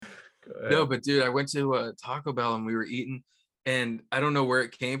No, but dude, I went to Taco Bell and we were eating, and I don't know where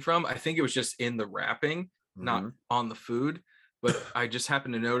it came from. I think it was just in the wrapping, not on the food. But I just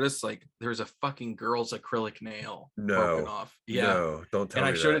happened to notice like there's a fucking girl's acrylic nail broken off. Yeah, no, don't tell me.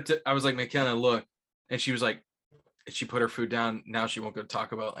 And I showed it to. I was like, McKenna, look, and she was like, she put her food down. Now she won't go to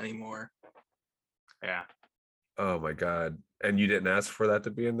Taco Bell anymore. Yeah. Oh my god! And you didn't ask for that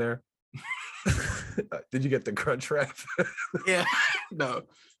to be in there? Did you get the crunch wrap? Yeah. No.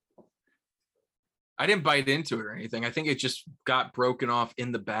 I didn't bite into it or anything. I think it just got broken off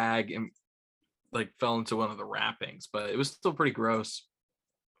in the bag and like fell into one of the wrappings, but it was still pretty gross.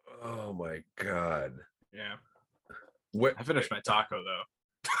 Oh my god. Yeah. I finished my taco though.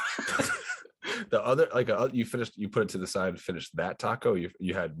 The other, like, you put it to the side and finished that taco.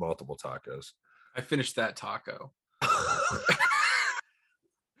 You had multiple tacos. I finished that taco. I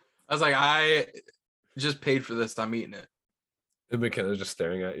was like, I just paid for this. I'm eating it. And McKenna's just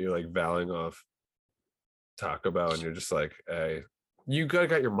staring at you, like vowing off Taco Bell, and you're just like, hey, you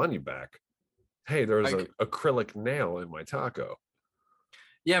got your money back. Hey, there was an acrylic nail in my taco.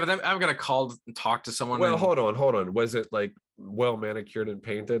 Yeah, but I've got to call and talk to someone. Well, hold on. Was it like well manicured and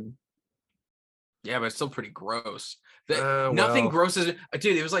painted? Yeah, but it's still pretty gross. Nothing grosses.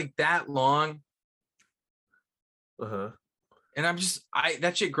 Dude, it was like that long. And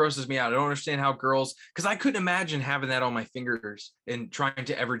that shit grosses me out. I don't understand how girls, because I couldn't imagine having that on my fingers and trying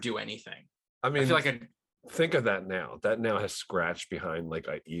to ever do anything. I mean, I feel like think of that now. That now has scratched behind like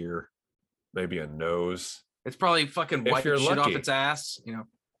an ear, maybe a nose. It's probably fucking wiping shit off its ass, you know.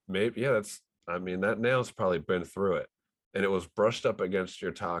 Maybe, yeah, that nail's probably been through it. And it was brushed up against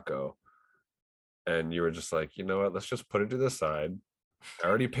your taco. And you were just like, you know what, let's just put it to the side. I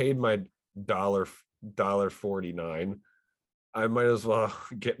already paid my $1.49. I might as well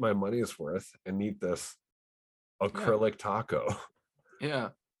get my money's worth and eat this acrylic taco. Yeah.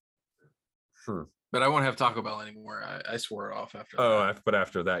 But I won't have Taco Bell anymore. I swore it off after that. Oh, but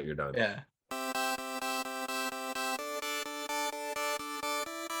after that, you're done. Yeah.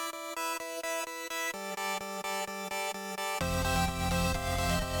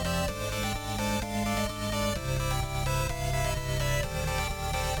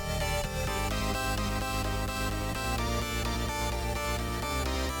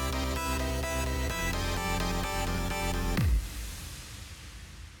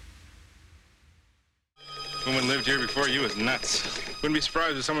 Woman lived here before you was nuts. Wouldn't be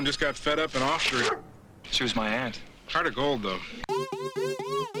surprised if someone just got fed up and offed her. She was my aunt. Heart of gold, though.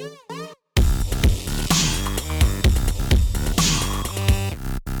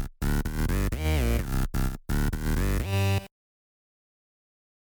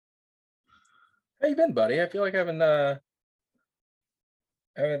 How you been, buddy? I feel like I haven't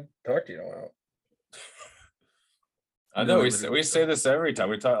talked to you in a while. I know we say this every time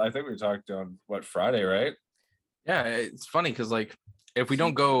we talk. I think we talked on Friday, right? Yeah, it's funny because like if we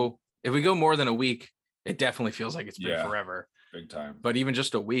go more than a week, it definitely feels like it's been forever. Big time. But even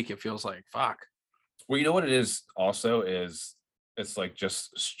just a week, it feels like fuck. Well, you know what it is also is it's like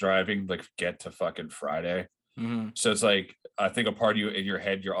just striving like get to fucking Friday. Mm-hmm. So it's like I think a part of you in your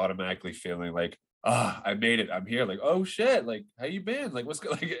head, you're automatically feeling like, I made it. I'm here. Like, oh shit, like how you been? Like what's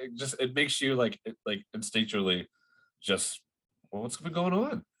good? Like it makes you like instinctually just what's been going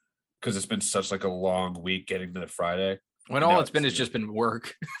on? Because it's been such like a long week getting to the Friday. When all it's been has just been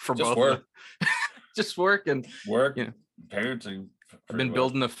work for just both work. Just work and parenting. I've been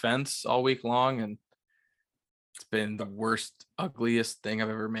building a fence all week long, and it's been the worst, ugliest thing I've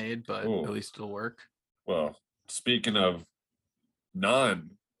ever made, but at least it'll work. Well, speaking of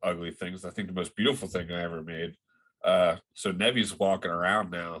non-ugly things, I think the most beautiful thing I ever made. So Nevi's walking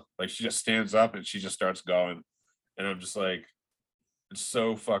around now. Like she just stands up and she just starts going. And I'm just like, it's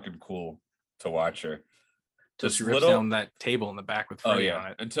so fucking cool to watch her. Just rips down that table in the back with Freddie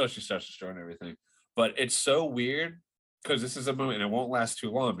on it. Until she starts destroying everything. But it's so weird because this is a movie and it won't last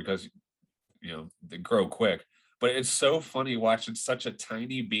too long because they grow quick. But it's so funny watching such a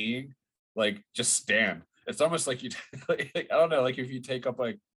tiny being like just stand. It's almost like you like, I don't know, like if you take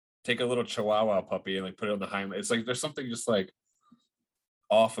a little Chihuahua puppy and like put it on the hind, it's like there's something just like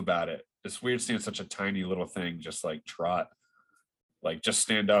off about it. It's weird seeing such a tiny little thing just like trot, like just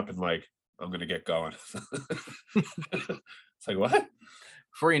stand up and like I'm gonna get going. It's like what?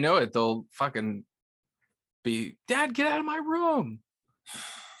 Before you know it, they'll fucking be, Dad, get out of my room.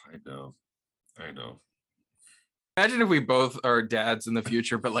 I know. Imagine if we both are dads in the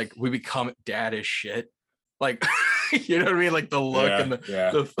future, but like we become dad as shit. Like, you know what I mean? Like the look and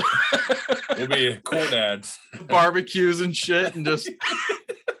the we'll be cool dads, barbecues and shit, and just.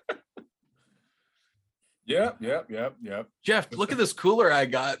 Yep. Jeff, look at this cooler I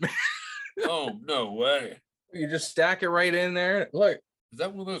got. Oh, no way. You just stack it right in there. Look. Is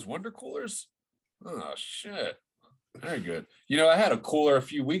that one of those Wonder Coolers? Oh, shit. Very good. You know, I had a cooler a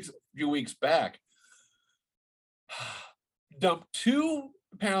few weeks back. Dumped 2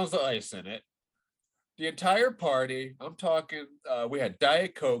 pounds of ice in it. The entire party, I'm talking, we had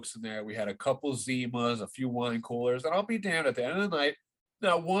Diet Cokes in there. We had a couple Zimas, a few wine coolers, and I'll be damned, at the end of the night,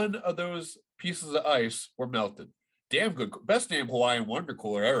 not one of those pieces of ice were melted. Damn good, best damn Hawaiian Wonder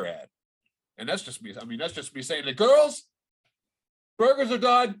Cooler ever had. And that's just me. I mean, that's just me saying, the girls, burgers are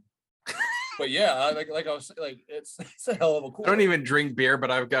done. But yeah, like I was like, it's a hell of a cooler. I don't even drink beer, but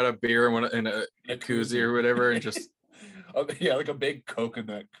I've got a beer in a koozie or whatever, and just yeah, like a big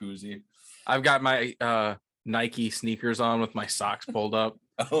coconut koozie. I've got my Nike sneakers on with my socks pulled up.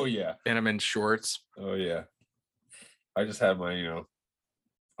 Oh yeah, and I'm in shorts. Oh yeah, I just have my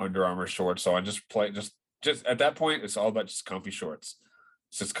Under Armour shorts, so I just play just at that point. It's all about just comfy shorts.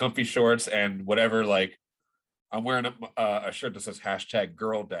 It's just comfy shorts and whatever. Like I'm wearing a shirt that says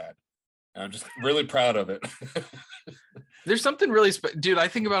 #GirlDad. I'm just really proud of it. There's something really, dude, I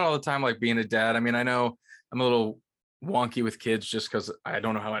think about all the time, like being a dad. I mean, I know I'm a little wonky with kids just because I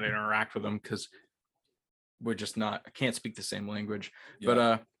don't know how I'd interact with them because we're just not, I can't speak the same language. Yeah.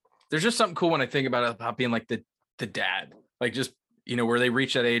 But there's just something cool when I think about being like the dad, like just, where they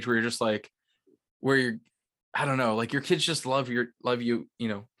reach that age where you're just like, where you're, I don't know, like your kids just love you,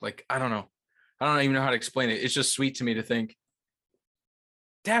 like, I don't know. I don't even know how to explain it. It's just sweet to me to think,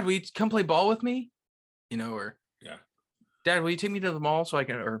 Dad, will you come play ball with me? Or yeah. Dad, will you take me to the mall so I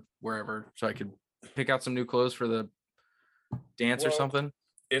can, or wherever, so I could pick out some new clothes for the dance or something?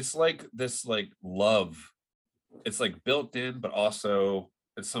 It's like this, like love. It's like built in, but also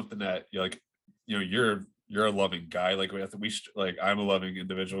it's something that you're a loving guy. Like I'm a loving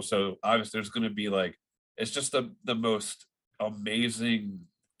individual. So obviously there's going to be like, it's just the most amazing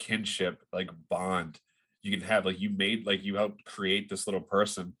kinship, like bond you can have. Like you helped create this little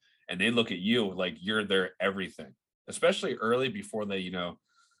person and they look at you like you're their everything, especially early before they,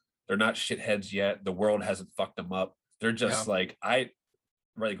 they're not shitheads yet. The world hasn't fucked them up. They're just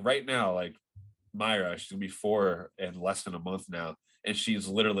right now, like Myra, she's gonna be 4 in less than a month now. And she's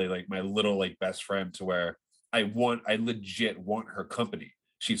literally like my little like best friend, to where I legit want her company.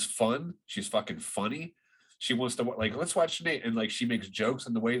 She's fun. She's fucking funny. She wants to like, let's watch Nate. And like, she makes jokes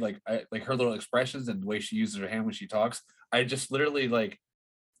and the way, like her little expressions and the way she uses her hand when she talks. I just literally like,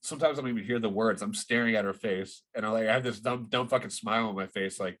 sometimes I don't even hear the words. I'm staring at her face and I have this dumb fucking smile on my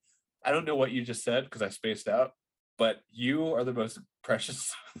face. Like, I don't know what you just said because I spaced out, but you are the most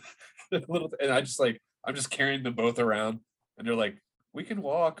precious little, and I'm just carrying them both around and they're like, we can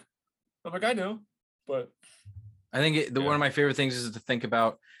walk. I'm like, I know, but I think one of my favorite things is to think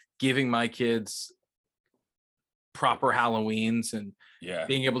about giving my kids proper Halloweens and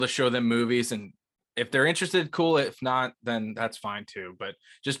being able to show them movies, and if they're interested, cool. If not, then that's fine too. But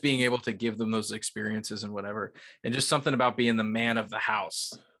just being able to give them those experiences and whatever, and just something about being the man of the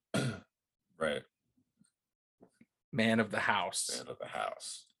house. Right. Man of the house. Man of the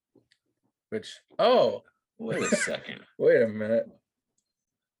house. Which, wait a second. Wait a minute.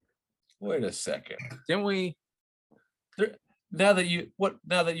 Wait a second. Didn't we? Now that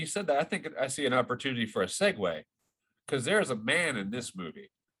you said that, I think I see an opportunity for a segue, because there's a man in this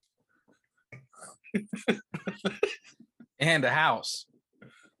movie. And a house.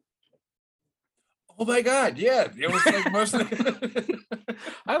 Oh my God! Yeah, it was like most.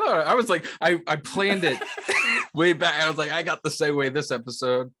 I was like, I planned it way back. I was like, I got the segue this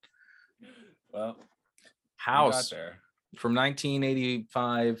episode. Well, House from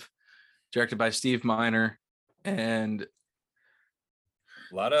 1985, directed by Steve Miner, and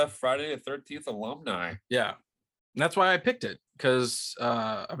a lot of Friday the 13th alumni. Yeah, and that's why I picked it, because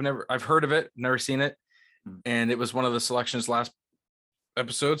I've heard of it, never seen it, and it was one of the selections last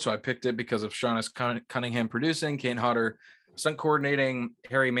episode, so I picked it because of Shauna Cunningham producing, Kate Hodder stunt coordinating,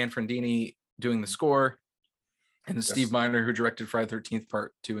 Harry Manfredini doing the score, and Steve Miner, who directed Friday the 13th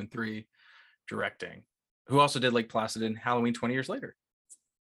Part 2 and 3, directing, who also did Lake Placid and Halloween 20 years later.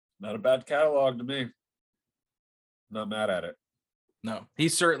 Not a bad catalog to me. Not mad at it. No, he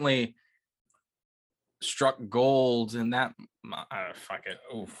certainly struck gold in that. Fuck it.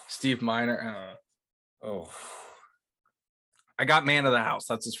 Oof. Steve Miner. I got man of the house.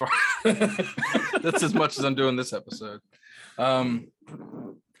 That's as far. That's as much as I'm doing this episode.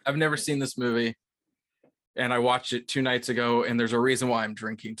 I've never seen this movie, and I watched it 2 nights ago, and there's a reason why I'm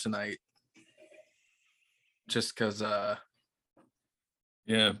drinking tonight. Just because.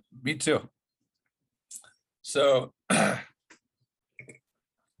 Yeah, me too. So I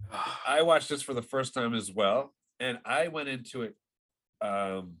watched this for the first time as well, and I went into it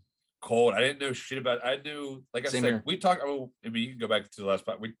cold. I didn't know shit about it. I knew, like I Same said, here. we talked. I mean, you can go back to the last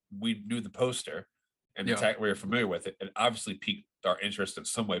part. We knew the poster and the tag. We were familiar with it. It obviously piqued our interest in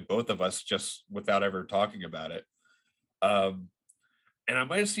some way, both of us, just without ever talking about it. And I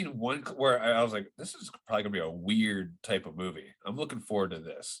might have seen one where I was like, this is probably gonna be a weird type of movie. I'm looking forward to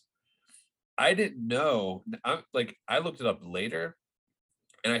this. I didn't know. I looked it up later,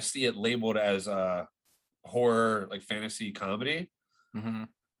 and I see it labeled as horror, like fantasy comedy. Mm-hmm.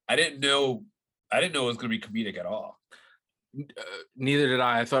 I didn't know it was going to be comedic at all. Neither did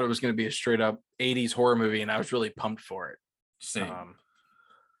I. I thought it was going to be a straight up 80s horror movie, and I was really pumped for it. Same.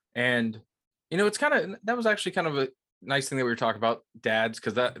 And it's that was actually kind of a nice thing that we were talking about dads,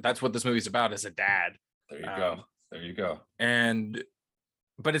 because that's what this movie's about, is a dad. There you go.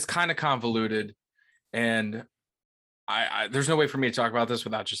 But it's kind of convoluted, and I there's no way for me to talk about this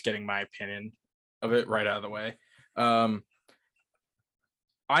without just getting my opinion of it right out of the way.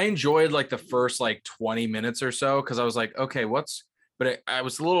 I enjoyed like the first like 20 minutes or so, because I was like, okay, I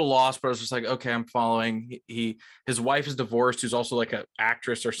was a little lost, but I was just like, okay, I'm following. His wife is divorced, who's also like an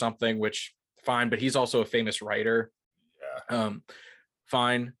actress or something, which fine, but he's also a famous writer. Yeah.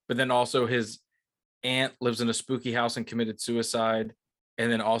 Fine. But then also his aunt lives in a spooky house and committed suicide. And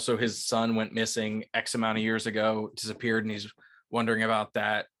then also his son went missing X amount of years ago, disappeared, and he's wondering about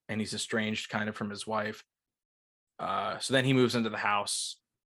that. And he's estranged kind of from his wife. So then he moves into the house,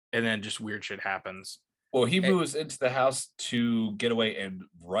 and then just weird shit happens. Well, he moves into the house to get away and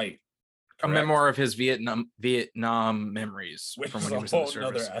write a memoir of his Vietnam memories, which from is when he was in the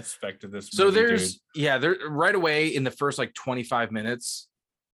service. Another aspect of this movie, so there's there right away in the first like 25 minutes,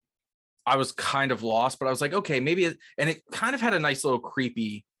 I was kind of lost, but I was like, okay, maybe and it kind of had a nice little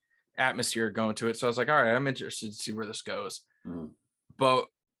creepy atmosphere going to it. So I was like, all right, I'm interested to see where this goes. But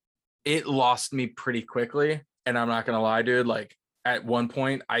it lost me pretty quickly, and I'm not gonna lie, dude. Like at one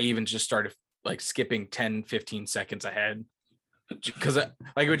point, I even just started like skipping 10-15 seconds ahead, because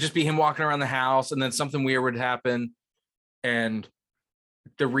like it would just be him walking around the house, and then something weird would happen, and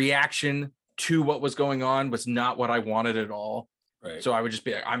the reaction to what was going on was not what I wanted at all. Right. So I would just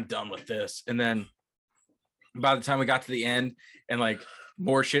be like, I'm done with this. And then by the time we got to the end, and like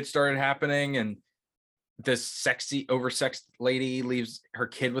more shit started happening, and this sexy oversexed lady leaves her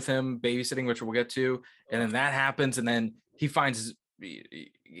kid with him babysitting, which we'll get to, and then that happens, and then he finds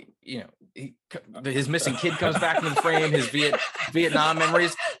his missing kid comes back into the frame, his Vietnam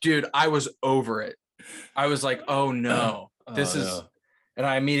memories. Dude, I was over it. I was like, oh no, and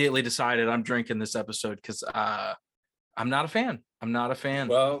I immediately decided I'm drinking this episode, because I'm not a fan.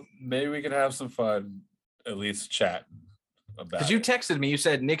 Well, maybe we can have some fun, at least chat about it. Because you texted me, you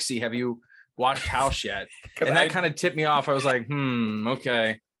said, Nixie, have you watched House yet? And that kind of tipped me off. I was like,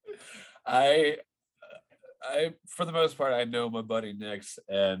 okay. I for the most part, I know my buddy Nix,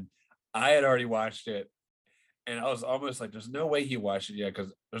 and I had already watched it, and I was almost like, there's no way he watched it yet,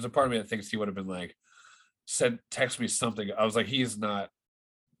 because there's a part of me that thinks he would have been like, text me something. I was like, he's not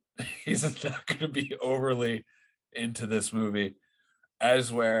going to be overly into this movie,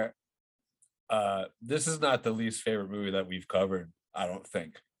 as where this is not the least favorite movie that we've covered, I don't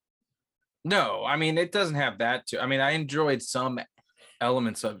think. No, I mean, it doesn't have that I I enjoyed some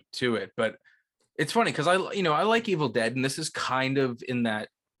elements to it, but it's funny because I like Evil Dead, and this is kind of in that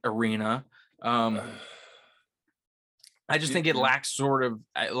arena. I just think it lacks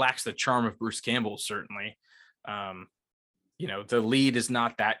the charm of Bruce Campbell, certainly. The lead is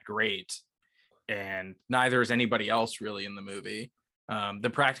not that great, and neither is anybody else really in the movie.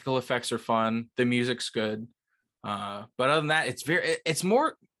 The practical effects are fun, the music's good, but other than that, it's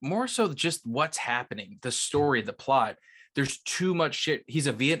more so just what's happening, the story, the plot. There's too much shit. He's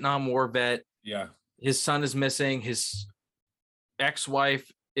a Vietnam War vet. Yeah. His son is missing. His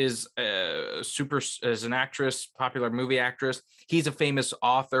ex-wife is an actress, popular movie actress. He's a famous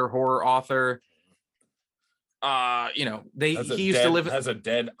horror author. He used to live has a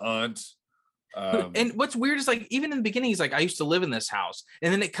dead aunt. And what's weird is, like, even in the beginning, he's like, I used to live in this house,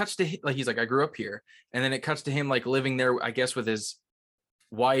 and then it cuts to like, he's like, I grew up here, and then it cuts to him like living there, I guess, with his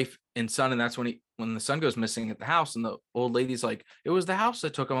wife and son, and that's when the son goes missing at the house, and the old lady's like, it was the house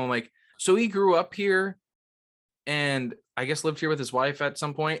that took him. I'm like, so he grew up here, and I guess lived here with his wife at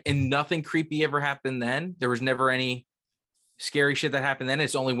some point, and nothing creepy ever happened then. There was never any scary shit that happened then.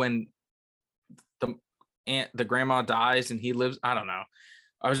 It's only when the grandma dies and he lives. I don't know.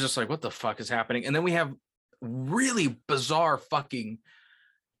 I was just like, what the fuck is happening? And then we have really bizarre fucking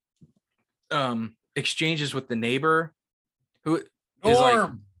exchanges with the neighbor who is like,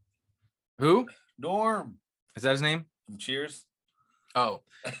 who? Norm. Is that his name? Cheers. Oh.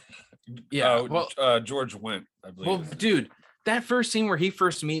 Yeah. George Wendt, I believe. Well, dude, that first scene where he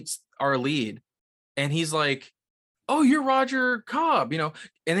first meets our lead, and he's like, "Oh, you're Roger Cobb," and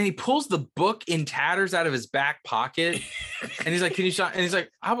then he pulls the book in tatters out of his back pocket, and he's like, "Can you shot?" And he's like,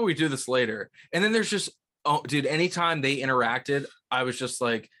 "How about we do this later?" And then there's just, oh, dude, anytime they interacted, I was just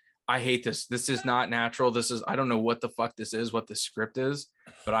like, I hate this. This is not natural. I don't know what the fuck this is, what the script is,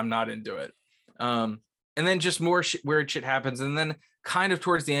 but I'm not into it. And then just more weird shit happens. And then kind of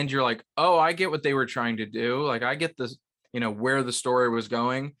towards the end, you're like, oh, I get what they were trying to do. Like, I get this, where the story was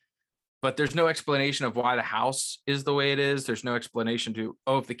going, but there's no explanation of why the house is the way it is. There's no explanation to,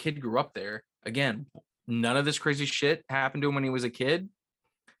 oh, if the kid grew up there, again, none of this crazy shit happened to him when he was a kid.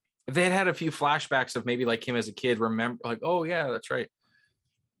 If they had a few flashbacks of maybe like him as a kid, remember, like, oh yeah, that's right.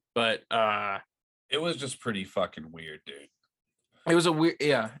 But it was just pretty fucking weird, dude. It was a weird,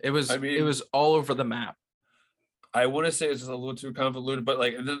 yeah. It was. It was all over the map. I want to say it's just a little too convoluted, but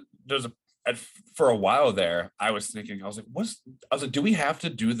like, and then for a while there, I was thinking, I was like, do we have to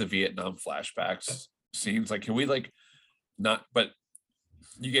do the Vietnam flashbacks scenes? Like, can we like not? But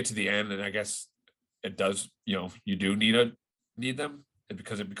you get to the end, and I guess it does. You do need them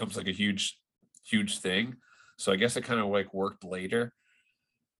because it becomes like a huge thing. So I guess it kind of like worked later.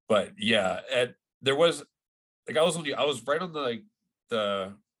 But yeah, there was like I was right on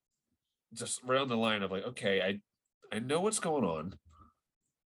just right on the line of like, okay, I know what's going on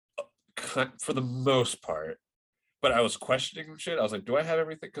for the most part, but I was questioning shit. I was like, do I have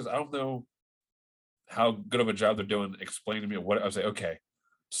everything? Because I don't know how good of a job they're doing explaining to me what I was like. Okay,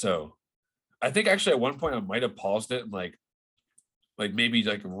 so I think actually at one point I might have paused it and like maybe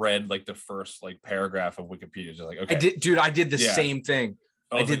like read like the first like paragraph of Wikipedia. Just like, okay, I did the same thing.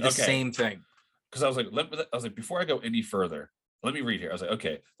 I did the same thing. Because I was like, before I go any further, let me read here. I was like,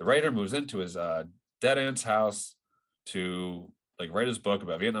 okay, the writer moves into his dead aunt's house to like write his book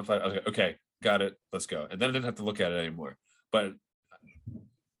about Vietnam fight. I was like, okay, got it, let's go. And then I didn't have to look at it anymore. But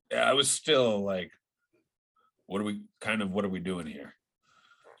yeah, I was still like, what are we doing here?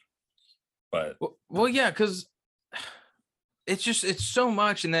 But well, yeah, because it's so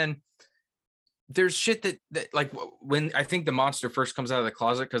much, and then there's shit that like when I think the monster first comes out of the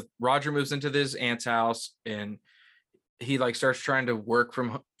closet, because Roger moves into his aunt's house and he like starts trying to work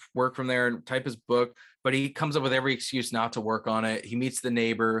from there and type his book, but he comes up with every excuse not to work on it. He meets the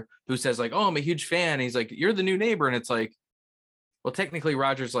neighbor who says like, oh, I'm a huge fan. He's like, you're the new neighbor. And it's like, well, technically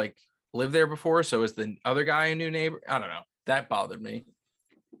Roger's like lived there before. So is the other guy a new neighbor? I don't know. That bothered me.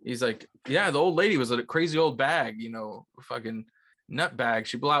 He's like, yeah, the old lady was a crazy old bag, fucking nut bag.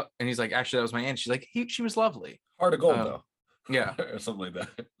 She blew out. And he's like, actually, that was my aunt. She's like, she was lovely. Heart of gold though. Yeah. Or something like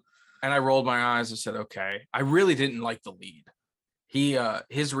that. And I rolled my eyes and said, okay. I really didn't like the lead.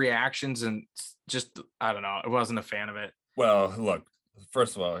 His reactions and just, I don't know. I wasn't a fan of it. Well, look,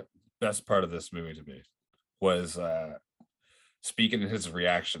 first of all, best part of this movie to me was speaking of his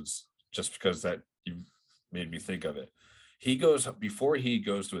reactions, just because that you made me think of it. Before he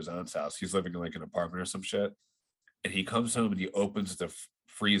goes to his aunt's house, he's living in like an apartment or some shit. And he comes home and he opens the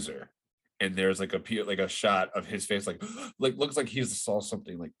freezer. And there's like a shot of his face, like looks like he saw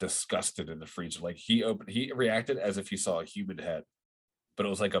something like disgusted in the freezer. Like he reacted as if he saw a human head, but it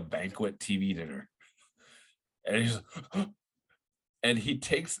was like a banquet TV dinner. And he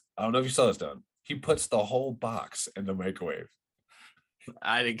takes, I don't know if you saw this, Don. He puts the whole box in the microwave.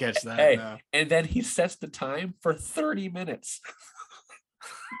 I didn't catch that. Hey, no. And then he sets the time for 30 minutes.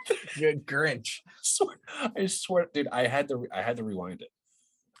 Good Grinch. I swear, dude, I had to rewind it.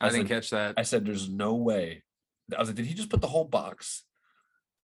 I didn't catch that. I said, there's no way. I was like, did he just put the whole box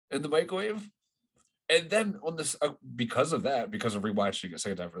in the microwave? And then on this, because of rewatching it a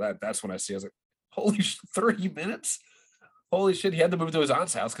second time for that, that's when I was like, holy shit, 30 minutes? Holy shit, he had to move to his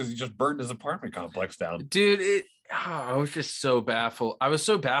aunt's house because he just burned his apartment complex down. Dude, I was just so baffled. I was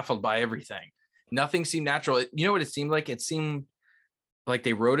so baffled by everything. Nothing seemed natural. You know what it seemed like? It seemed like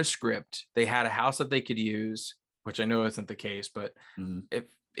they wrote a script. They had a house that they could use, which I know isn't the case, but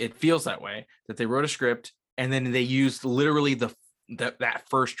it feels that way, that they wrote a script and then they used literally that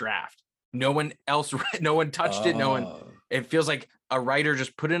first draft. No one else, no one touched it. No one, it feels like a writer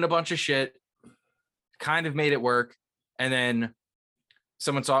just put in a bunch of shit, kind of made it work. And then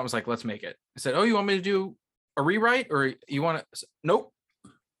someone saw it and was like, let's make it. I said, oh, you want me to do a rewrite or you want to? Nope.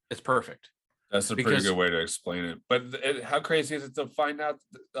 It's perfect. That's a pretty good way to explain it. But how crazy is it to find out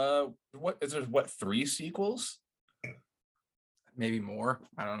what 3 sequels? Maybe more.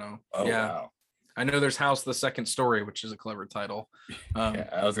 I don't know. Oh, yeah. Wow. I know there's House the Second Story, which is a clever title. Yeah,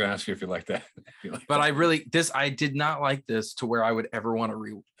 I was going to ask you if you like that. I did not like this to where I would ever want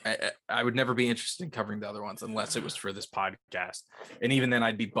to I would never be interested in covering the other ones unless it was for this podcast. And even then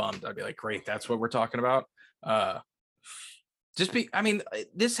I'd be bummed. I'd be like, great, that's what we're talking about. I mean,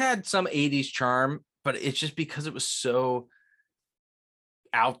 this had some 80s charm, but it's just because it was so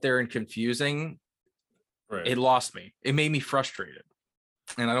out there and confusing. Right. It lost me. It made me frustrated.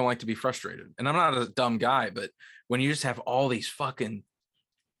 And I don't like to be frustrated. And I'm not a dumb guy, but when you just have all these fucking,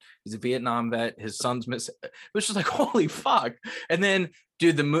 he's a Vietnam vet, his son's missing, it was just like, holy fuck. And then,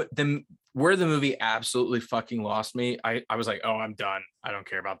 dude, where the movie absolutely fucking lost me, I was like, oh, I'm done. I don't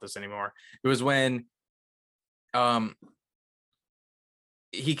care about this anymore. It was when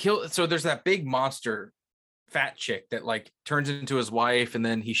he killed, so there's that big monster fat chick that like turns into his wife, and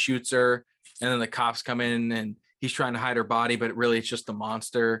then he shoots her, and then the cops come in and he's trying to hide her body, but really it's just the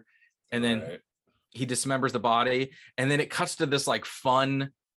monster. And then he dismembers the body, and then it cuts to this like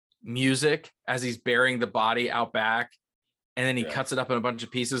fun music as he's burying the body out back, and then he cuts it up in a bunch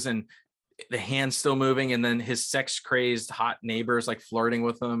of pieces, and the hand's still moving, and then his sex crazed hot neighbor's like flirting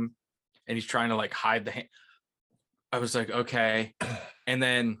with him, and he's trying to like hide the hand. I was like, okay. And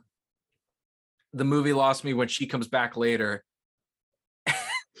then the movie lost me when she comes back later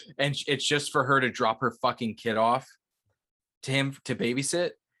and it's just for her to drop her fucking kid off to him to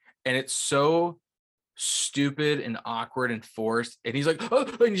babysit. And it's so stupid and awkward and forced. And he's like, oh,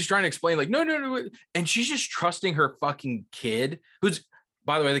 and he's trying to explain like, no. And she's just trusting her fucking kid, who's,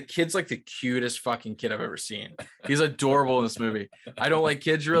 by the way, the kid's like the cutest fucking kid I've ever seen. He's adorable in this movie. I don't like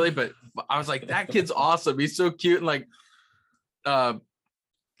kids really, but I was like, that kid's awesome. He's so cute. And like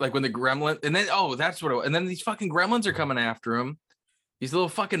when the gremlin, and then, oh, that's what and then these fucking gremlins are coming after him. These little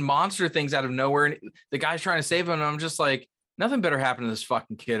fucking monster things out of nowhere. And the guy's trying to save him. And I'm just like, nothing better happened to this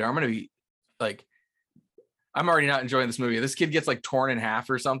fucking kid. Or I'm going to be like, I'm already not enjoying this movie. This kid gets like torn in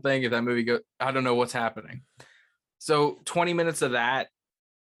half or something. If that movie goes, I don't know what's happening. So 20 minutes of that,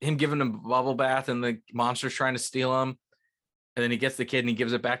 him giving him a bubble bath and the monster's trying to steal him. And then he gets the kid and he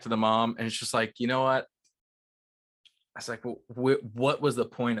gives it back to the mom. And it's just like, you know what? I was like, well, what was the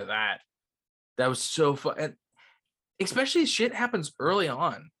point of that? That was so fun. And especially shit happens early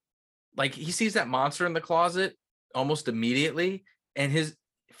on. Like he sees that monster in the closet almost immediately. And his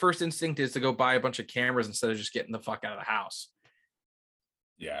first instinct is to go buy a bunch of cameras instead of just getting the fuck out of the house.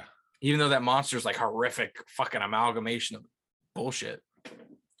 Yeah. Even though that monster's like horrific fucking amalgamation of bullshit.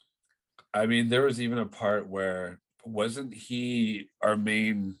 I mean, there was even a part where wasn't he our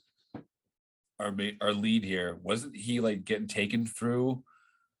lead here? Wasn't he like getting taken through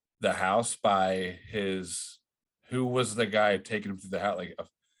the house by who was the guy taking him through the house? Like,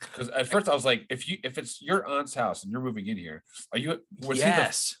 because at first I was like, if it's your aunt's house and you're moving in here, was he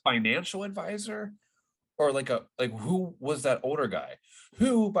the financial advisor, or like who was that older guy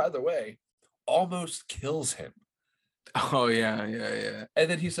who, by the way, almost kills him? Oh yeah. And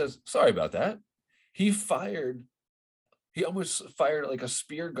then he says, sorry about that. He almost fired like a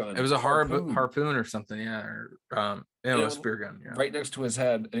spear gun. It was a harpoon or something, yeah. Or a spear gun, yeah. Right next to his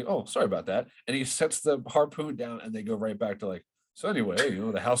head. And oh, sorry about that. And he sets the harpoon down, and they go right back to like, so anyway,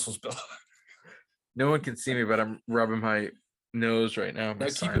 the house was built. No one can see me, but I'm rubbing my nose right now. Now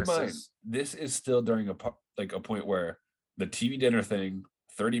keep in mind, this is still during a point where the TV dinner thing,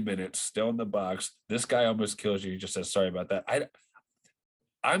 30 minutes, still in the box. This guy almost kills you. He just says, sorry about that.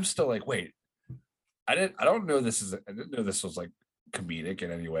 I'm still like, wait, I didn't know this was like comedic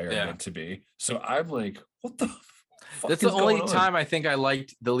in any way or meant to be. So I'm like, what the fuck? That's the only time I think I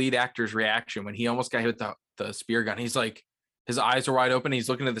liked the lead actor's reaction when he almost got hit with the spear gun. He's like, his eyes are wide open. He's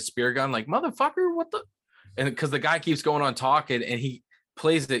looking at the spear gun like, motherfucker, what the? And because the guy keeps going on talking, and he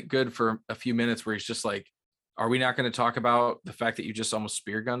plays it good for a few minutes where he's just like, are we not going to talk about the fact that you just almost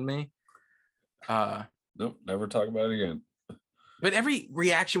spear gunned me? Nope, never talk about it again. But every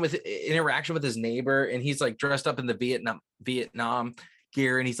interaction with his neighbor, and he's like dressed up in the Vietnam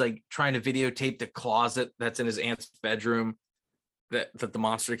gear, and he's like trying to videotape the closet that's in his aunt's bedroom that the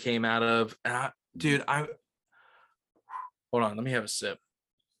monster came out of. And hold on, let me have a sip.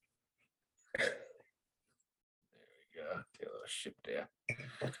 There we go. Get a little ship there.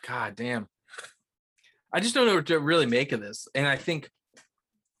 God damn. I just don't know what to really make of this. And I think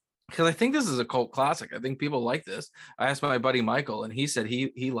this is a cult classic. I think people like this. I asked my buddy Michael, and he said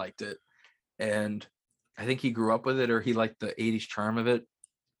he liked it. And I think he grew up with it, or he liked the 80s charm of it.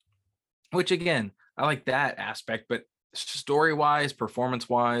 Which, again, I like that aspect. But story-wise,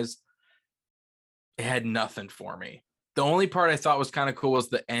 performance-wise, it had nothing for me. The only part I thought was kind of cool was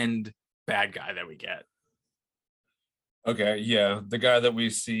the end bad guy that we get. Okay, yeah. The guy that we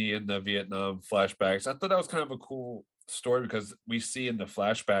see in the Vietnam flashbacks. I thought that was kind of a cool story because we see in the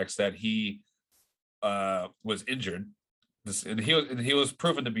flashbacks that he was injured. And he was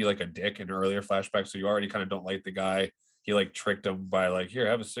proven to be like a dick in earlier flashbacks, so you already kind of don't like the guy. He like tricked him by like, here,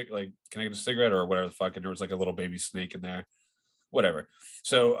 have a can I get a cigarette or whatever the fuck, and there was like a little baby snake in there. whatever.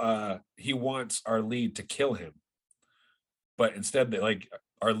 So he wants our lead to kill him, but instead, like,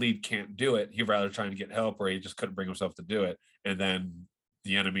 our lead can't do it. He'd rather try and get help, or he just couldn't bring himself to do it. And then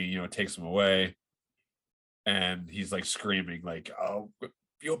the enemy, takes him away, and he's like screaming, like, "Oh,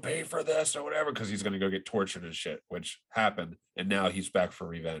 you'll pay for this," or whatever, because he's gonna go get tortured and shit, which happened, and now he's back for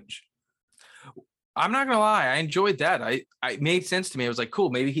revenge. I'm not gonna lie, I enjoyed that. I it made sense to me. I was like,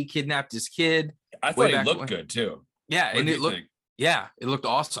 cool, maybe he kidnapped his kid. I thought he looked good too. Yeah, and it looked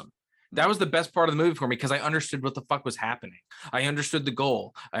awesome. That was the best part of the movie for me, because I understood what the fuck was happening. I understood the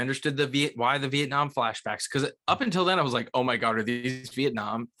goal. I understood why the Vietnam flashbacks. Because up until then, I was like, oh my God, are these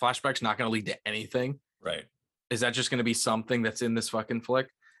Vietnam flashbacks not going to lead to anything? Right. Is that just going to be something that's in this fucking flick?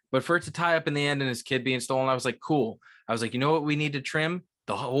 But for it to tie up in the end and his kid being stolen, I was like, cool. I was like, you know what we need to trim?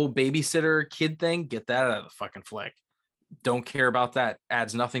 The whole babysitter kid thing. Get that out of the fucking flick. Don't care about that.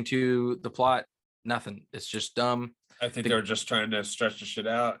 Adds nothing to the plot. Nothing. It's just dumb. I think they were just trying to stretch the shit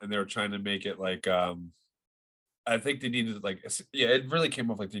out, and they were trying to make it like, I think they needed, like, it really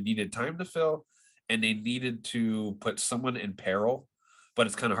came off like they needed time to fill, and they needed to put someone in peril, but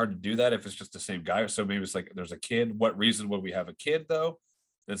it's kind of hard to do that if it's just the same guy. So maybe it's like, there's a kid. What reason would we have a kid though?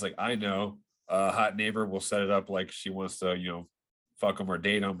 And it's like, I know, hot neighbor will set it up like she wants to, fuck him or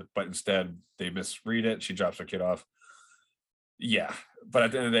date him, but instead they misread it. She drops her kid off. Yeah. But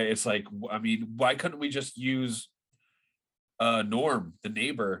at the end of the day, it's like, I mean, why couldn't we just use Norm, the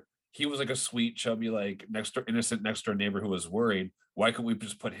neighbor? He was like a sweet, chubby, like innocent next door neighbor who was worried. Why couldn't we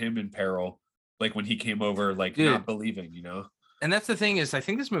just put him in peril? Like when he came over, like, dude, not believing, And that's the thing is, I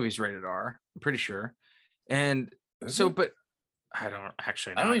think this movie's rated R. I'm pretty sure. And so, but I don't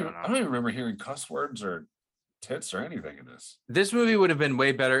actually. I don't even remember hearing cuss words or tits or anything in this. This movie would have been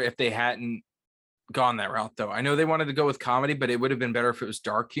way better if they hadn't gone that route, though. I know they wanted to go with comedy, but it would have been better if it was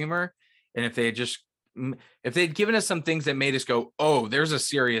dark humor, and if they had given us some things that made us go, oh, there's a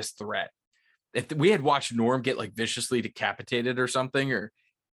serious threat. If we had watched Norm get like viciously decapitated or something, or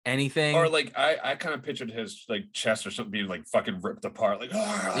anything, or like I kind of pictured his like chest or something being like fucking ripped apart, like,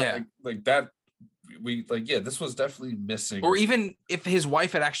 like that. We like, yeah, this was definitely missing. Or even if his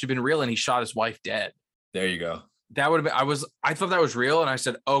wife had actually been real and he shot his wife dead. There you go. That would have been, I thought that was real, and I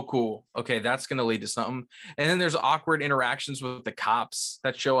said, oh, cool. Okay, that's going to lead to something. And then there's awkward interactions with the cops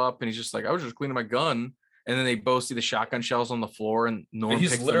that show up, and he's just like, I was just cleaning my gun. And then they both see the shotgun shells on the floor, and Norm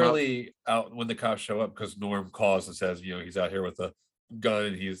he's picks literally out when the cops show up, because Norm calls and says, he's out here with a gun,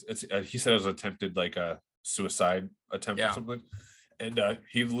 and he said it was attempted, like a suicide attempt or something. And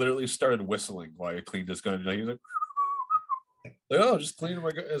he literally started whistling while he cleaned his gun. He was like, oh, just cleaning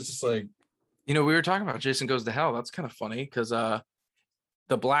my gun. It's just like, we were talking about Jason Goes to Hell. That's kind of funny, because the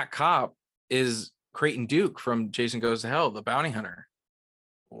black cop is Creighton Duke from Jason Goes to Hell, the bounty hunter.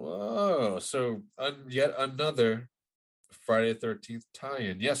 Whoa. So yet another Friday the 13th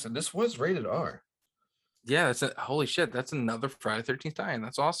tie-in. Yes, and this was rated R. Yeah, holy shit. That's another Friday the 13th tie-in.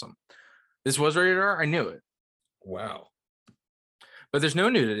 That's awesome. This was rated R. I knew it. Wow. But there's no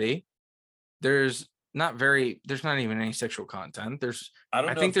nudity. There's not even any sexual content.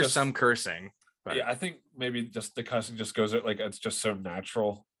 I think there's some cursing. But yeah, I think maybe just the cussing just goes like, it's just so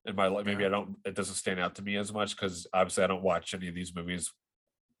natural in my life. Maybe it doesn't stand out to me as much, because obviously I don't watch any of these movies,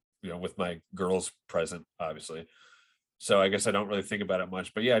 with my girls present, obviously. So I guess I don't really think about it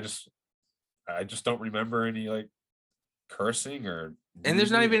much. But yeah, I just don't remember any like cursing and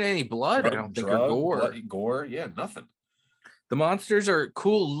there's not even any blood, I don't think, or gore. Gore, yeah, nothing. The monsters are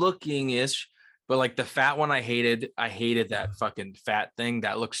cool looking-ish, but like the fat one, I hated that fucking fat thing.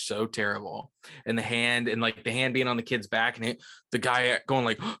 That looks so terrible. And the hand being on the kid's back, and the guy going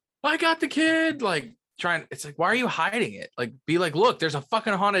like, oh, I got the kid, like trying. It's like, why are you hiding it? Like, be like, look, there's a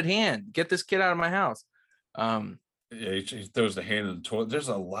fucking haunted hand. Get this kid out of my house. Yeah, he throws the hand in the toilet. There's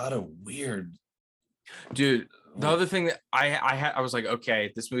a lot of weird. Dude, the other thing that I was like,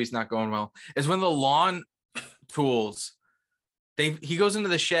 okay, this movie's not going well, is when the lawn tools. He goes into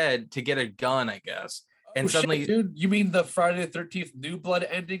the shed to get a gun, I guess, and suddenly, shit, dude, you mean the Friday the 13th New Blood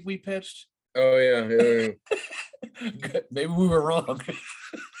ending we pitched? Oh yeah. Maybe we were wrong.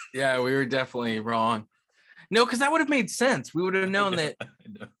 Yeah, we were definitely wrong. No, because that would have made sense. We would have known that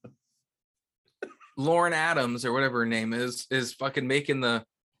Lauren Adams, or whatever her name is fucking making the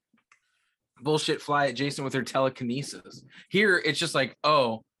bullshit fly at Jason with her telekinesis. Here, it's just like,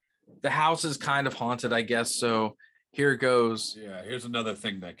 oh, the house is kind of haunted, I guess, so here goes. Yeah, here's another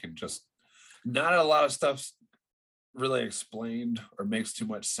thing that can just, not a lot of stuff's really explained or makes too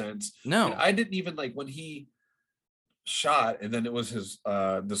much sense. No. I didn't even like when he shot, and then it was his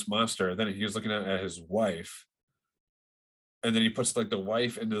this monster, then he was looking at his wife, and then he puts like the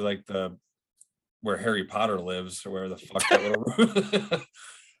wife into like the where Harry Potter lives, or where the fuck that little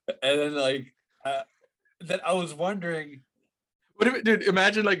and then like then I was wondering, what if, dude,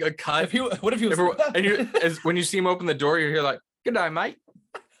 imagine like a cut. What if he was as when you see him open the door, you hear like, "Good night, mate."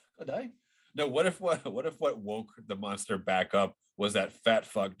 Good night. No, what if what woke the monster back up was that fat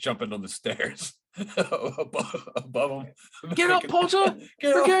fuck jumping on the stairs above him? Get up, Potter!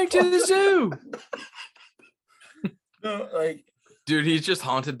 We're going to the zoo. No, like, dude, he's just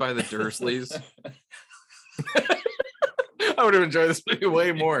haunted by the Dursleys. I would have enjoyed this movie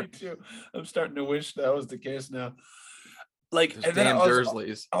way more. I'm starting to wish that was the case now. Like, Those and then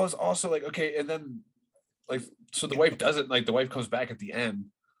Dursleys. I was also like, okay, and then like, so the wife doesn't, like, the wife comes back at the end.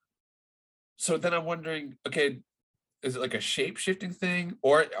 So then I'm wondering, okay, is it like a shape-shifting thing,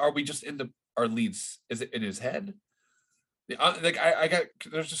 or are we just in our leads? Is it in his head? Like I got,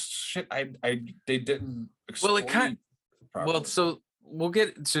 there's just shit they didn't explain. Well, it kind well, so we'll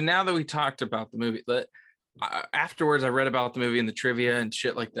get, so now that we talked about the movie, afterwards I read about the movie and the trivia and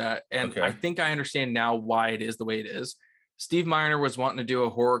shit like that, and I think I understand now why it is the way it is. Steve Miner was wanting to do a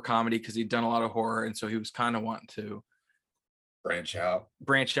horror comedy because he'd done a lot of horror, and so he was kind of wanting to branch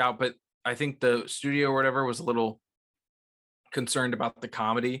out, but I think the studio or whatever was a little concerned about the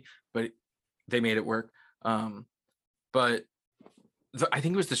comedy, but they made it work. But I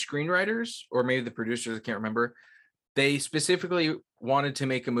think it was the screenwriters or maybe the producers, I can't remember. They specifically wanted to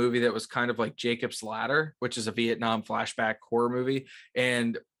make a movie that was kind of like Jacob's Ladder, which is a Vietnam flashback horror movie.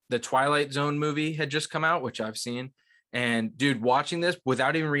 And the Twilight Zone movie had just come out, which I've seen. And dude, watching this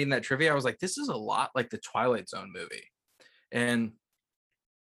without even reading that trivia, I was like, this is a lot like the Twilight Zone movie. And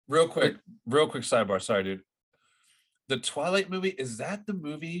real quick sidebar. Sorry, dude. The Twilight movie, is that the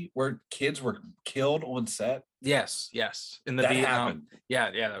movie where kids were killed on set? Yes. In the Vietnam. Happened.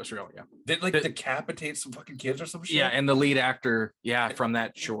 Yeah, that was real. Yeah. Did like decapitate some fucking kids or some shit? Yeah, and the lead actor, from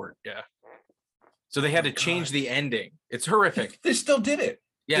that short. Yeah. So they had to change the ending. It's horrific. They still did it.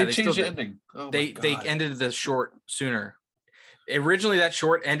 Yeah, they changed the ending. Oh they ended the short sooner. Originally, that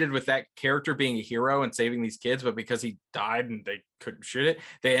short ended with that character being a hero and saving these kids, but because he died and they couldn't shoot it,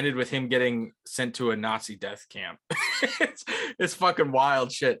 they ended with him getting sent to a Nazi death camp. it's fucking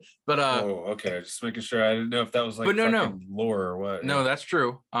wild shit. But okay, just making sure. I didn't know if that was like lore or what. No, that's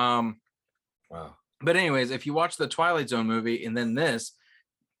true. Wow. But anyways, if you watch the Twilight Zone movie and then this,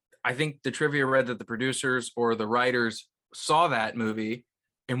 I think the trivia read that the producers or the writers saw that movie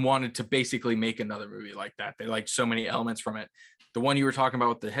and wanted to basically make another movie like that. They liked so many elements from it. The one you were talking about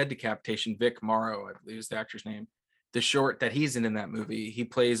with the head decapitation, Vic Morrow, I believe is the actor's name. The short that he's in that movie, he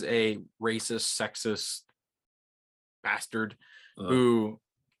plays a racist, sexist bastard who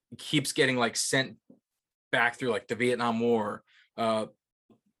keeps getting like sent back through like the Vietnam War,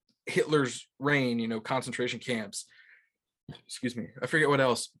 Hitler's reign, concentration camps. Excuse me, I forget what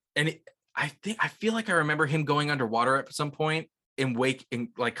else. And I feel like I remember him going underwater at some point in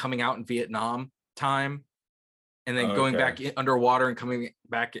like coming out in Vietnam time. And then going back underwater and coming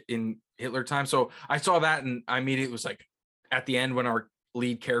back in Hitler time. So I saw that and I immediately was like, at the end when our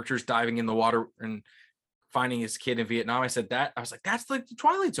lead character's diving in the water and finding his kid in Vietnam, I was like, that's like the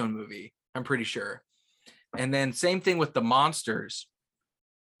Twilight Zone movie, I'm pretty sure. And then same thing with the monsters.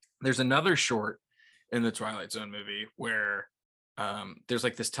 There's another short in the Twilight Zone movie where there's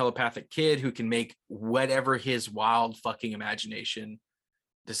like this telepathic kid who can make whatever his wild fucking imagination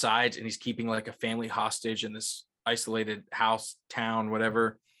decides, and he's keeping like a family hostage in this isolated house, town,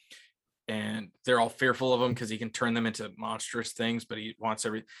 whatever, and they're all fearful of him because he can turn them into monstrous things, but he wants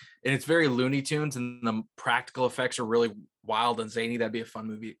and it's very Looney Tunes, and the practical effects are really wild and zany. That'd be a fun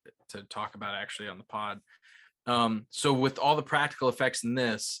movie to talk about actually on the pod. So with all the practical effects in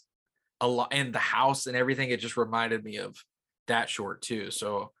this, a lot, and the house and everything, it just reminded me of that short too.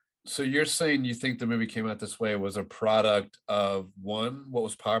 So you're saying you think the movie came out this way was a product of, one, what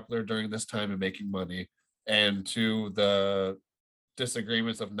was popular during this time and making money, and two, the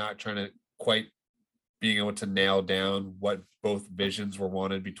disagreements of not trying to quite being able to nail down what both visions were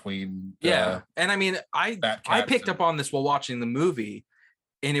wanted between. And I mean, I picked up on this while watching the movie,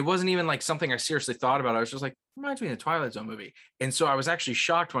 and it wasn't even like something I seriously thought about. I was just like, reminds me of the Twilight Zone movie. And so I was actually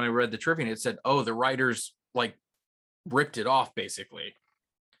shocked when I read the trivia and it said, oh, the writers like ripped it off basically.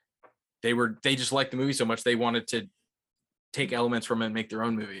 They just liked the movie so much they wanted to take elements from it and make their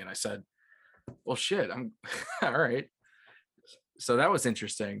own movie. And I said, well, shit, I'm all right. So that was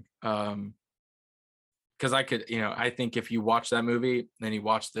interesting. Because I could, I think if you watch that movie, then you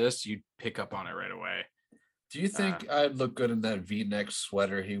watch this, you'd pick up on it right away. Do you think I'd look good in that V-neck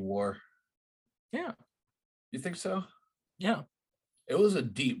sweater he wore? Yeah. You think so? Yeah. It was a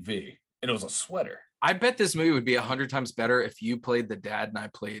deep V, and it was a sweater. I bet this movie would be 100 times better if you played the dad and I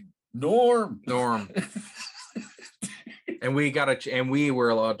played Norm. And we were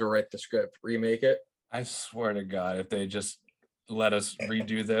allowed to write the script, remake it. I swear to God, if they just let us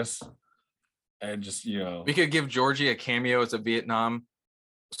redo this and just, we could give Georgie a cameo as a Vietnam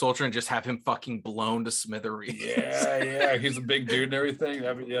soldier and just have him fucking blown to smithereens. Yeah, he's a big dude and everything.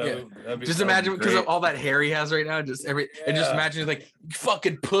 Just imagine, because of all that hair he has right now, and just imagine like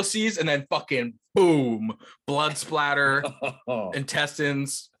fucking pussies, and then fucking boom, blood splatter,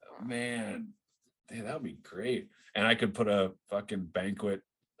 intestines. Man, dude, that would be great. And I could put a fucking banquet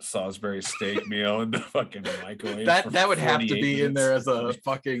Salisbury steak meal in the fucking microwave. That would have to be in there as a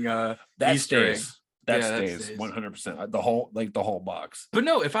fucking Easter egg. That stays 100%. The whole box. But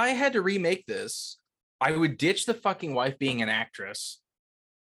no, if I had to remake this, I would ditch the fucking wife being an actress.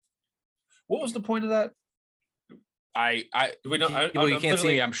 What was the point of that? You can't see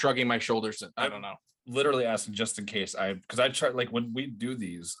me. I'm shrugging my shoulders. I don't know. Literally asking just in case. Because I try, like, when we do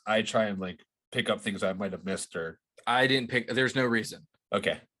these, I try and like pick up things I might have missed or. I didn't pick. There's no reason.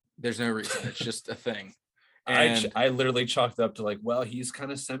 Okay. There's no reason. It's just a thing. And I literally chalked up to like, well, he's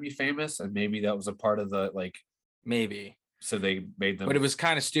kind of semi-famous, and maybe that was a part of the like. Maybe. So they made them. But it was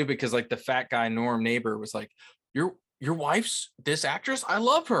kind of stupid because like the fat guy Norm neighbor was like, your wife's this actress? I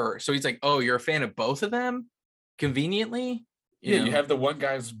love her. So he's like, oh, you're a fan of both of them? Conveniently? You have the one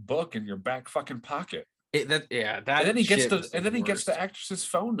guy's book in your back fucking pocket. And then he gets the actress's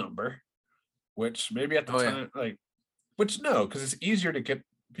phone number, which maybe at the time, like, which no, because it's easier to get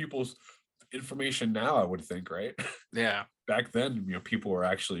people's information now, I would think, right? Yeah. Back then, people were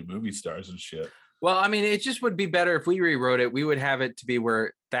actually movie stars and shit. Well, I mean, it just would be better if we rewrote it. We would have it to be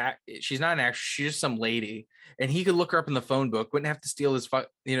where that she's not an actress, she's just some lady, and he could look her up in the phone book. Wouldn't have to steal his,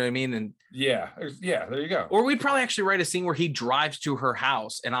 you know what I mean? And yeah, there you go. Or we'd probably actually write a scene where he drives to her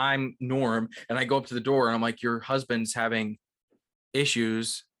house, and I'm Norm, and I go up to the door, and I'm like, your husband's having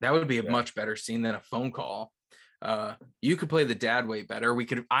issues. That would be a much better scene than a phone call. You could play the dad way better. We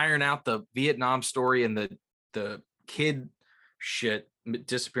could iron out the Vietnam story and the kid shit,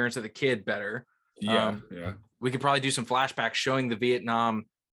 disappearance of the kid better. Yeah. We could probably do some flashbacks showing the Vietnam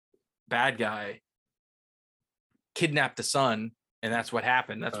bad guy kidnapped the son, and that's what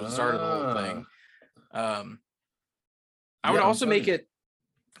happened. That's what started the whole thing. I would also make it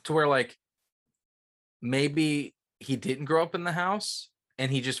to where like maybe he didn't grow up in the house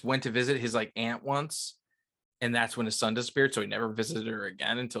and he just went to visit his like aunt once, and that's when his son disappeared, so he never visited her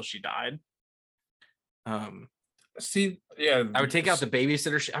again until she died. I would take out the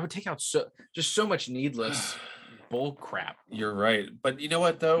babysitter. I would take out so much needless bull crap. You're right. But you know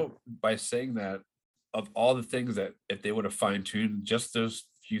what, though? By saying that, of all the things that if they would have fine-tuned just those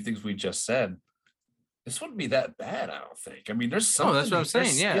few things we just said, this wouldn't be that bad, I don't think. I mean, there's something. Oh, that's what I'm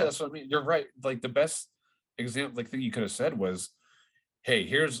saying. Yeah, that's what I mean. You're right. Like the best example, like thing you could have said was, hey,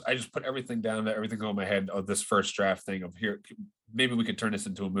 I just put everything down, everything on my head of this first draft thing of here. Maybe we could turn this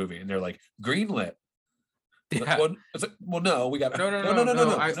into a movie. And they're like, greenlit. Yeah. Well, no, we got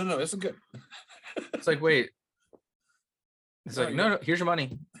no, it's good. It's like, wait. It's like, no, here's your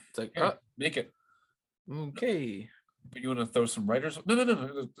money. It's like, make it. Okay. But you want to throw some writers?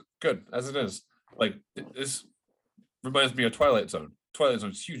 No. Good as it is. Like this reminds me of Twilight Zone. Twilight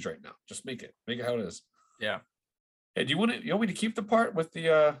Zone's huge right now. Just make it how it is. Yeah. Hey, you want me to keep the part with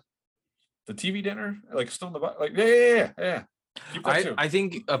the TV dinner? Like still in the like yeah. Keep that too. I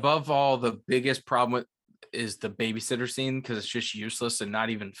think above all, the biggest problem is the babysitter scene, because it's just useless and not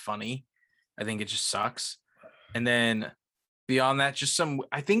even funny. I think it just sucks. And then beyond that,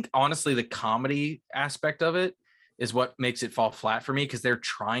 I think honestly the comedy aspect of it is what makes it fall flat for me, because they're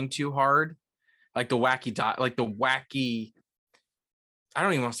trying too hard. Like the wacky I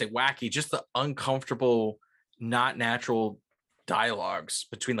don't even want to say wacky, just the uncomfortable, not natural dialogues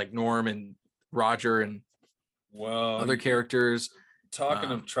between like Norm and Roger and other characters.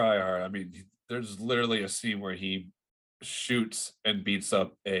 Talking of try hard, I mean, there's literally a scene where he shoots and beats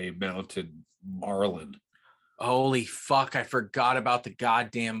up a mounted marlin. Holy fuck, I forgot about the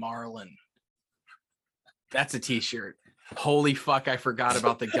goddamn marlin. That's a t-shirt. Holy fuck, I forgot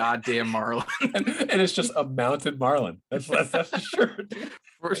about the goddamn marlin. and it's just a mounted marlin. That's the shirt.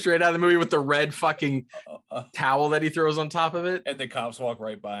 We're straight out of the movie with the red fucking towel that he throws on top of it. And the cops walk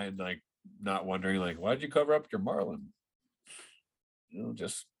right by and like not wondering, like, why'd you cover up your marlin?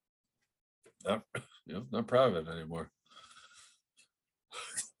 Just not proud of it anymore.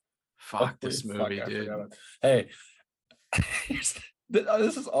 Fuck this movie, dude. Hey,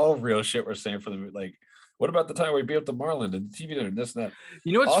 this is all real shit we're saying for the movie. Like, what about the time where we beat up the marlin and the TV dinner and this and that?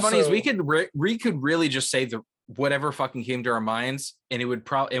 You know what's funny is we could really just say whatever fucking came to our minds, and it would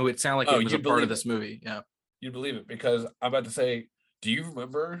sound like it was a part of this movie. Yeah, you'd believe it, because I'm about to say, do you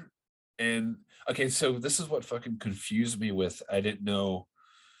remember And okay, so this is what fucking confused me with. I didn't know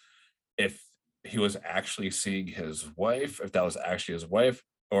if he was actually seeing his wife, if that was actually his wife,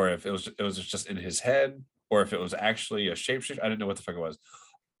 or if it was just in his head, or if it was actually a shapeshifter. I didn't know what the fuck it was.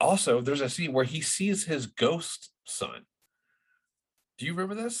 Also, there's a scene where he sees his ghost son. Do you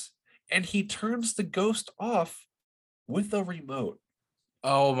remember this? And he turns the ghost off with a remote.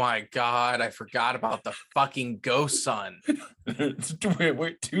 Oh my God, I forgot about the fucking ghost son.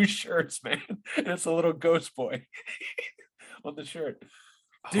 Wear 2 shirts, man. And it's a little ghost boy on the shirt.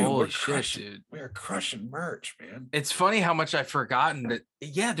 Dude, Holy shit, dude. We are crushing merch, man. It's funny how much I've forgotten that.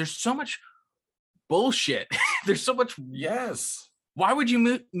 Yeah, there's so much bullshit. There's so much. Yes. Why would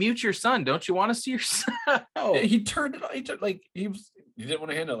you mute your son? Don't you want to see your son? He turned it on. He didn't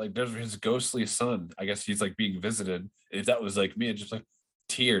want to handle it. Like, there's his ghostly son. I guess he's like being visited. If that was like me, it's just like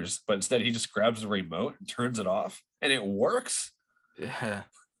tears. But instead, he just grabs the remote and turns it off, and it works. Yeah.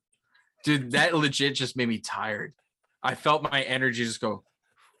 Dude, that legit just made me tired. I felt my energy just go.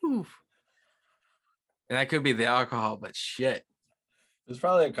 Whew. And that could be the alcohol, but shit. It's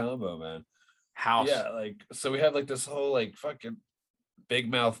probably a combo, man. House. Yeah, like, so we have like this whole like fucking big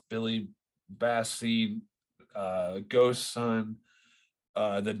mouth Billy Bass scene, ghost son,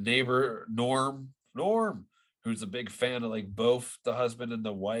 the neighbor Norm, who's a big fan of like both the husband and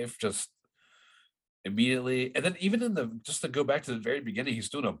the wife, just immediately. And then even in the, just to go back to the very beginning, he's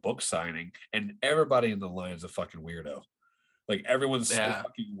doing a book signing, and everybody in the line is a fucking weirdo. Like, everyone's so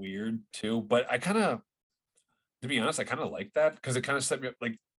fucking weird too. But I kind of, to be honest, I kind of like that, because it kind of set me up.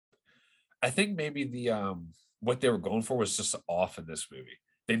 Like, I think maybe the what they were going for was just off in this movie.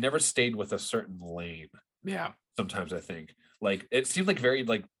 They never stayed with a certain lane. Yeah. Sometimes I think, like, it seemed like very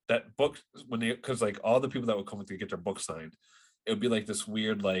like that book when they, because like all the people that would come to get their book signed, it would be like this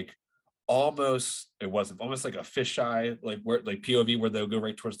weird, like, almost, it wasn't, almost like a fisheye, like where like POV, where they'll go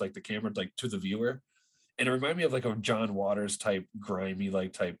right towards like the camera, like to the viewer. And it reminded me of like a John Waters type, grimy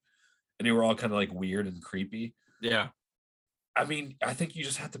like type, and they were all kind of like weird and creepy. Yeah. I mean, I think you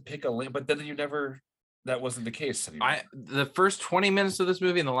just have to pick a lane, but then you never, that wasn't the case anymore. The first 20 minutes of this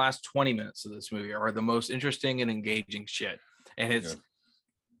movie and the last 20 minutes of this movie are the most interesting and engaging shit. And it's,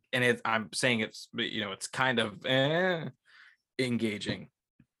 I'm saying it's, you know, it's kind of engaging.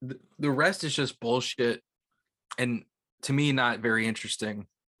 The rest is just bullshit. And to me, not very interesting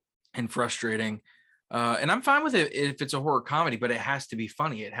and frustrating. And I'm fine with it if it's a horror comedy, but it has to be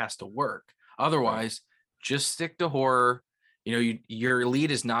funny. It has to work. Otherwise, just stick to horror. You know, your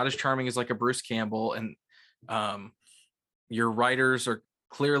lead is not as charming as like a Bruce Campbell, and your writers are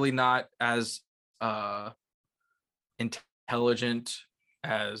clearly not as intelligent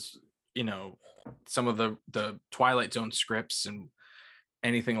as, you know, some of the Twilight Zone scripts and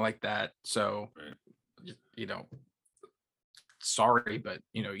anything like that. So, you know, sorry, but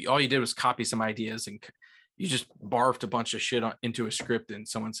you know, all you did was copy some ideas, and you just barfed a bunch of shit into a script, and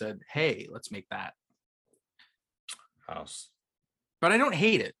someone said, "Hey, let's make that." House. But I don't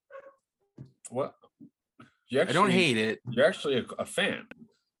hate it. What? I don't hate it. You're actually a fan.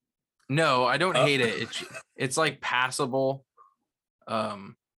 No, I don't hate it. It's like passable. I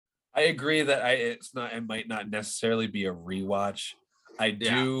agree that it's not. It might not necessarily be a rewatch. I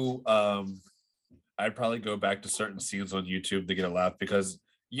do. I'd probably go back to certain scenes on YouTube to get a laugh, because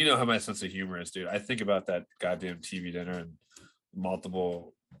you know how my sense of humor is, dude. I think about that goddamn TV dinner and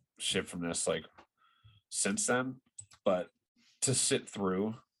multiple shit from this, like, since then. But to sit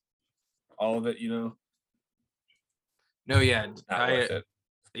through all of it, you know. No, yeah, Not worth it.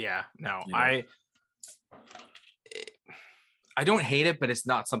 Yeah, no, You know? I don't hate it, but it's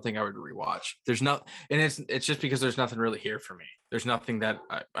not something I would rewatch. There's not, and it's just because there's nothing really here for me. There's nothing that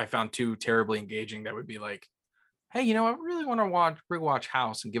I found too terribly engaging that would be like, hey, you know, I really want to rewatch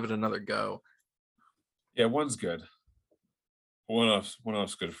House and give it another go. Yeah, one's good. One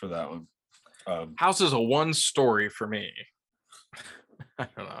off's good for that one. House is a one story for me. I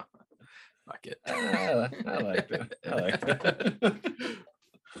don't know. Fuck it. I liked it. I liked it.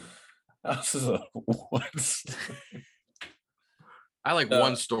 House is a one story. I like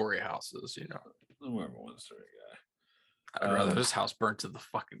one story houses, you know. I'm more of a one story guy. I'd rather this house burnt to the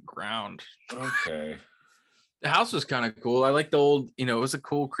fucking ground. Okay. The house was kind of cool. I like the old, you know, it was a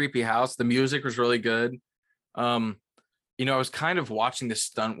cool, creepy house. The music was really good. You know, I was kind of watching the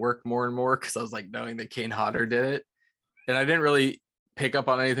stunt work more and more, because I was like knowing that Kane Hodder did it. And I didn't really pick up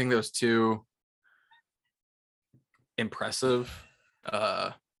on anything that was too impressive.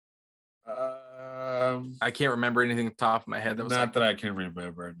 I can't remember anything at the top of my head that was not like, that I can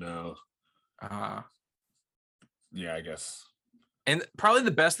remember. No. Yeah, I guess. And probably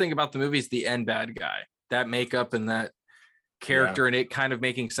the best thing about the movie is the end bad guy. That makeup and that character and it kind of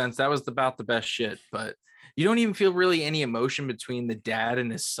making sense. That was about the best shit. But you don't even feel really any emotion between the dad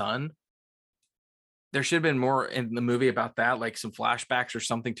and his son. There should have been more in the movie about that, like some flashbacks or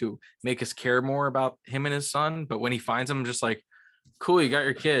something to make us care more about him and his son. But when he finds him, I'm just like, cool, you got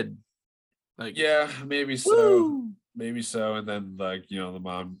your kid. Like, yeah, maybe so. Woo! Maybe so. And then like, you know, the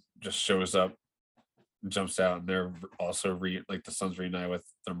mom just shows up, jumps out, and they're also the son's reunited with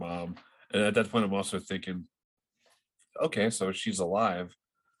their mom. And at that point, I'm also thinking, okay, so she's alive.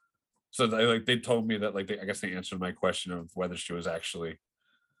 So they told me that I guess they answered my question of whether she was actually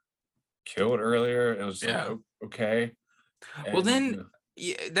killed earlier. It was like, okay. And, well, then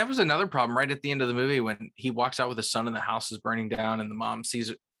that was another problem right at the end of the movie when he walks out with his son and the house is burning down and the mom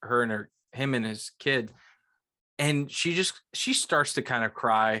sees her and him and his kid, and she starts to kind of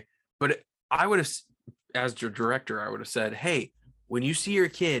cry. But I would have, as your director, I would have said, hey, when you see your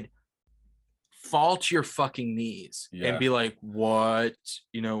kid, fall to your fucking knees and be like, what,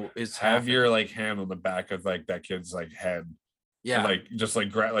 is have happening? Your hand on the back of that kid's head. Yeah. And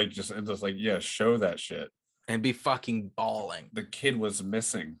show that shit. And be fucking bawling. The kid was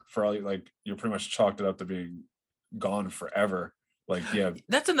missing for all you pretty much chalked it up to being gone forever.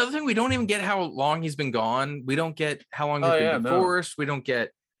 That's another thing. We don't even get how long he's been gone. We don't get how long they've been divorced. No. We don't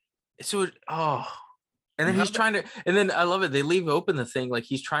get and then he's trying to, and then I love it. They leave open the thing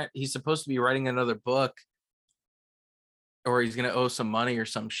he's supposed to be writing another book, or he's gonna owe some money or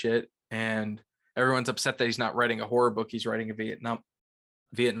some shit, and everyone's upset that he's not writing a horror book. He's writing a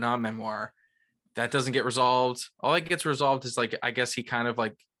Vietnam memoir. That doesn't get resolved. All that gets resolved is I guess he kind of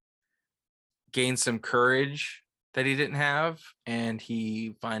gained some courage that he didn't have, and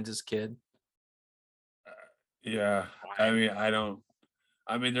he finds his kid. Yeah, I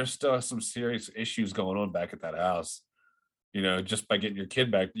mean, there's still some serious issues going on back at that house. Just by getting your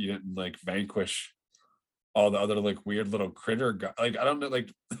kid back, you didn't vanquish all the other weird little critter guy. I don't know.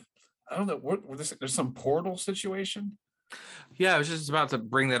 What there's some portal situation. Yeah, I was just about to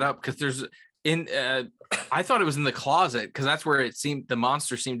bring that up because there's I thought it was in the closet because that's where it seemed the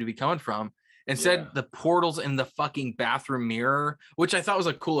monster seemed to be coming from. Instead, the portal's in the fucking bathroom mirror, which I thought was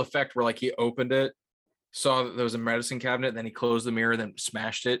a cool effect where he opened it, saw that there was a medicine cabinet, then he closed the mirror, then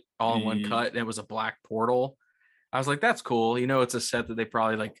smashed it all in one cut, and it was a black portal. I was like, that's cool. It's a set that they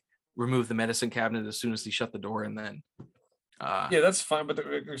probably removed the medicine cabinet as soon as he shut the door, and then that's fine. But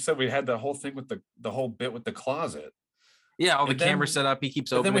like I said, we had the whole thing with the whole bit with the closet. Yeah, all the cameras set up. He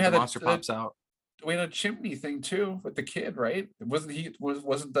keeps opening. The monster pops out. We had a chimney thing too with the kid, right? Wasn't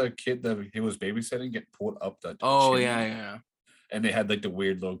the kid that he was babysitting get pulled up the chimney? Yeah. And they had the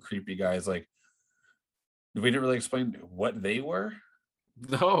weird little creepy guys. We didn't really explain what they were.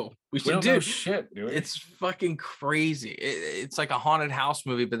 No, we don't know shit, dude. It's fucking crazy. It's like a haunted house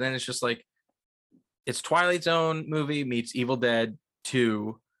movie, but then it's just it's Twilight Zone movie meets Evil Dead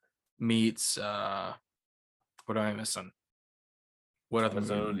 2 meets what am I missing? What other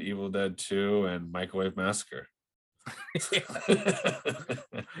Zone, Evil Dead 2, and Microwave Massacre.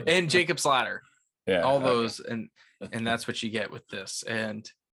 And Jacob's Ladder. Yeah. All those, and that's what you get with this. And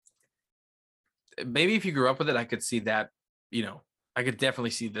maybe if you grew up with it, I could see that, I could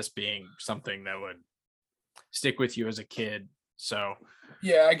definitely see this being something that would stick with you as a kid. So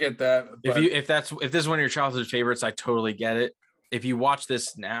yeah, I get that. If this is one of your childhood favorites, I totally get it. If you watch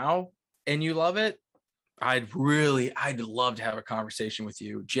this now and you love it, I'd love to have a conversation with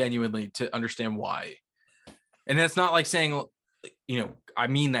you genuinely to understand why. And it's not like saying, I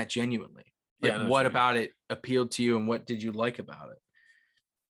mean that genuinely. What about it appealed to you and what did you like about it?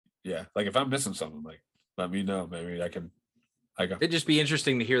 Yeah. If I'm missing something, let me know. Maybe I can. It'd just be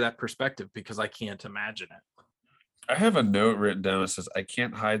interesting to hear that perspective because I can't imagine it. I have a note written down that says, I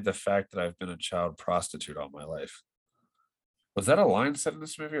can't hide the fact that I've been a child prostitute all my life. Was that a line said in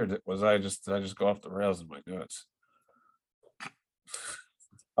this movie, or did I just go off the rails in my notes?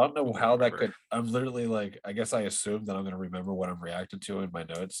 I don't know how that could. I'm literally I guess I assumed that I'm going to remember what I'm reacting to in my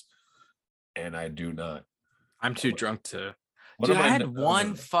notes, and I do not. I'm too drunk to. Dude, I had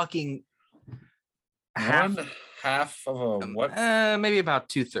one fucking half of a what? Maybe about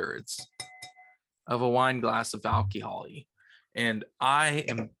 2/3 of a wine glass of alcohol, and I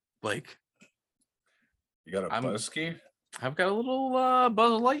am You got a Buzzkey? I've got a little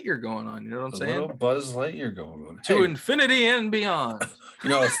Buzz Lightyear going on. You know what I'm saying? A little Buzz Lightyear going on. To infinity and beyond.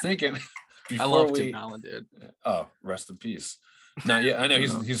 I was thinking. I love Tim Allen, dude. Oh, rest in peace. Not yet. I know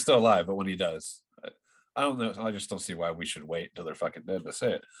he's still alive, but when he does, I don't know. I just don't see why we should wait until they're fucking dead to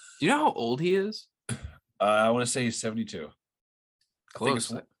say it. Do you know how old he is? I want to say he's 72.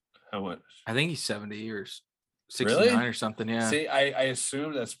 Close. How much? I think he's 70 or 69 or something. Yeah. See, I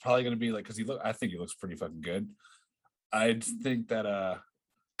assume that's probably going to be because I think he looks pretty fucking good. I think that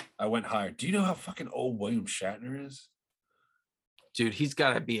I went higher. Do you know how fucking old William Shatner is? Dude, he's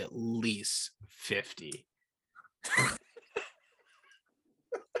got to be at least 50.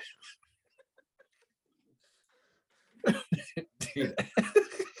 Dude. At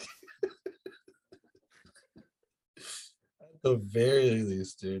the very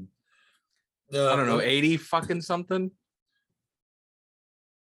least, dude. I don't know, 80 fucking something.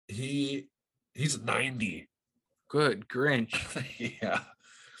 He's 90. Good Grinch. Yeah.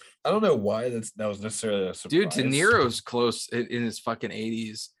 I don't know why that was necessarily a surprise. Dude, De Niro's close in his fucking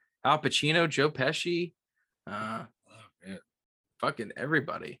 80s. Al Pacino, Joe Pesci, fucking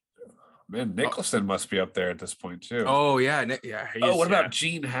everybody. Man, Nicholson must be up there at this point too. Oh yeah, yeah. What about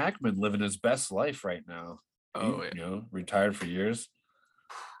Gene Hackman living his best life right now? Oh, retired for years.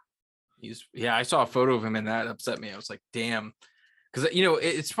 I saw a photo of him and that upset me. I was like, damn. Because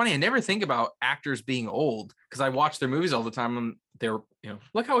it's funny. I never think about actors being old because I watch their movies all the time and they're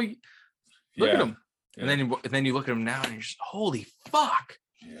look how he look at him. Yeah. And then you look at him now and you're just holy fuck.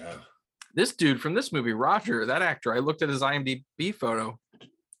 Yeah. This dude from this movie, Roger, that actor, I looked at his IMDb photo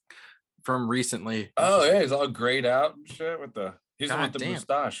from recently. Oh yeah, he's all grayed out and shit he's the one with the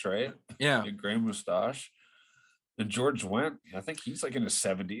mustache, right? Yeah. The gray mustache. And George Wendt, I think he's like in his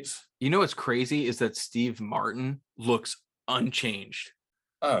 70s. You know what's crazy is that Steve Martin looks unchanged.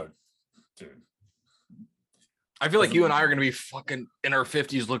 Oh, dude. I feel like you and I are going to be fucking in our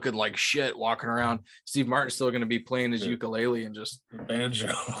 50s looking like shit walking around. Steve Martin's still going to be playing his ukulele and just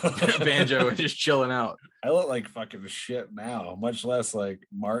banjo and just chilling out. I look like fucking shit now, much less like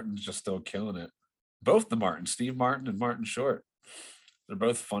Martin's just still killing it. Both the Martins, Steve Martin and Martin Short. They're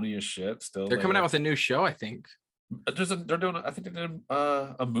both funny as shit still. They're coming out with a new show, I think. I think they did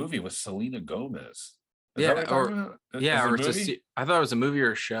a movie with Selena Gomez. I thought it was a movie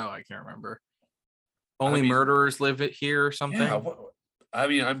or a show. I can't remember. Murderers live it here or something. Yeah, I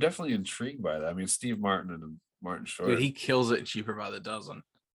mean, I'm definitely intrigued by that. I mean, Steve Martin and Martin Short. Dude, he kills it Cheaper by the Dozen.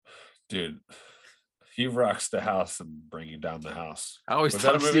 Dude, he rocks the house and Bringing Down the House. I always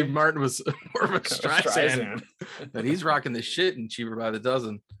thought Steve Martin was more of a Streisand. But he's rocking the shit in Cheaper by the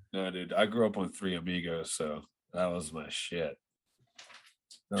Dozen. No, dude, I grew up on Three Amigos, so that was my shit.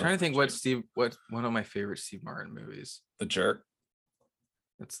 I'm trying to think what one of my favorite Steve Martin movies. The Jerk.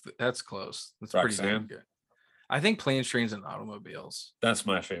 That's close. That's Roxanne. Pretty damn good. I think Planes, Trains, and Automobiles. That's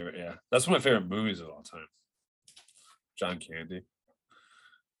my favorite. Yeah, that's one of my favorite movies of all time. John Candy.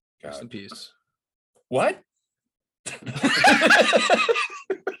 Rest in peace. What? I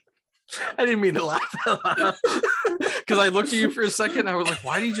didn't mean to laugh because I looked at you for a second. I was like,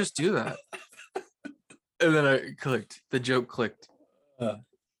 "Why did you just do that?" And then I clicked. The joke clicked.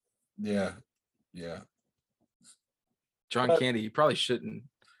 Yeah. John Candy. You probably should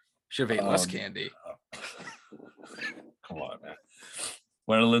have ate less candy. Come on, man.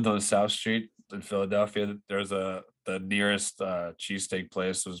 When I lived on South Street in Philadelphia, there's the nearest cheesesteak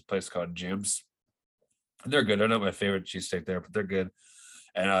place was a place called Jim's. They're good. They're not my favorite cheesesteak there, but they're good.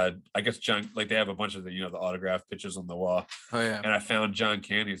 And I guess John, like they have a bunch of the autographed pictures on the wall. Oh yeah. And I found John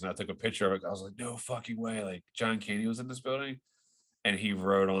Candy's and I took a picture of it. I was like, no fucking way. Like John Candy was in this building. And he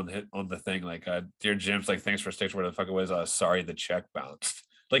wrote on the thing like, "Dear Jim's, like thanks for steaks, whatever the fuck it was. Sorry, the check bounced."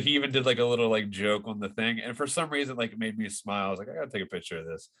 Like he even did like a little like joke on the thing, and for some reason like it made me smile. I was like, I gotta take a picture of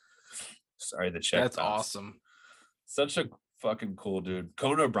this. Sorry, the check. That's bounced. Awesome. Such a fucking cool dude.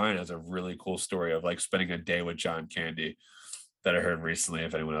 Conan O'Brien has a really cool story of like spending a day with John Candy that I heard recently.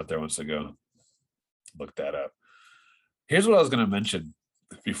 If anyone out there wants to go look that up. Here's what I was gonna mention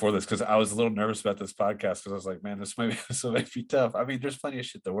before this, because I was a little nervous about this podcast because I was like, man, this might be tough. I mean, there's plenty of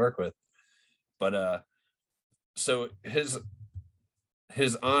shit to work with, but so his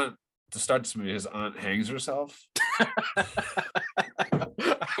aunt, to start this movie, his aunt hangs herself.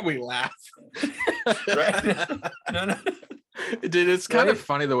 We laugh. Right? No. Dude, it's kind of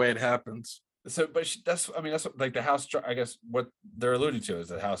funny the way it happens. So, but that's what, like the house, I guess what they're alluding to is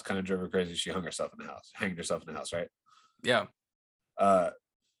the house kind of drove her crazy. She hanged herself in the house, right? Yeah.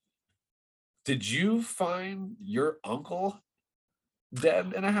 Did you find your uncle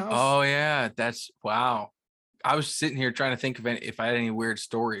dead in a house? Oh yeah, that's wow. I was sitting here trying to think of if I had any weird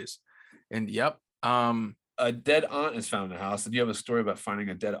stories, and yep. A dead aunt is found in a house, and you have a story about finding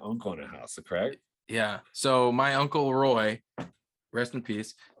a dead uncle in a house, correct? Yeah. So my uncle Roy, rest in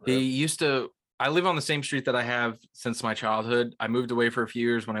peace. He used to. I live on the same street that I have since my childhood. I moved away for a few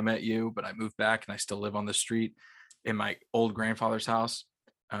years when I met you, but I moved back, and I still live on the street in my old grandfather's house.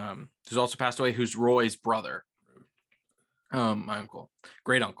 Who's also passed away, who's Roy's brother, my uncle,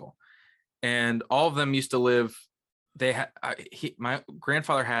 great uncle, and all of them used to live. They had my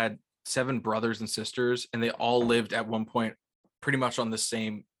grandfather had 7 brothers and sisters, and they all lived at one point pretty much in the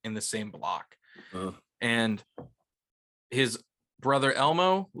same block. And his brother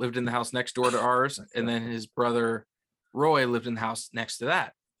Elmo lived in the house next door to ours, and then his brother Roy lived in the house next to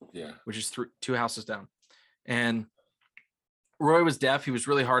that, which is 2 houses down. And Roy was deaf. He was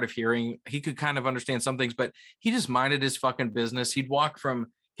really hard of hearing. He could kind of understand some things, but he just minded his fucking business. He'd walk from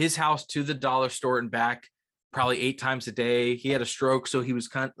his house to the dollar store and back probably 8 times a day. He had a stroke, so he was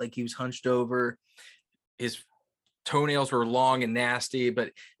kind of like he was hunched over. His toenails were long and nasty,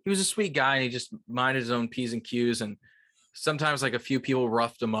 but he was a sweet guy, and he just minded his own P's and Q's. And sometimes like a few people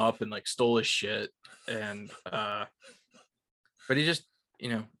roughed him up and like stole his shit. And but he just,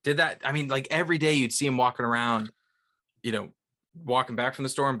 did that. I mean, like every day you'd see him walking around, walking back from the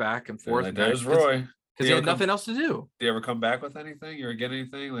store and back and forth. Like, there's Roy. Because he had nothing else to do. Do you ever come back with anything or get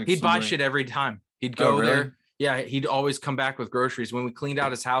anything? Like he'd buy shit every time. He'd go there. Yeah, he'd always come back with groceries. When we cleaned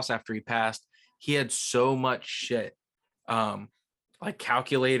out his house after he passed, he had so much shit. Like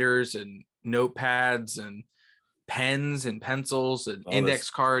calculators and notepads and pens and pencils and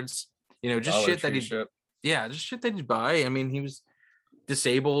index cards. Just shit that just shit that he'd buy. I mean, he was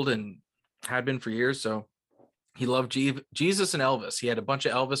disabled and had been for years, so he loved Jesus and Elvis. He had a bunch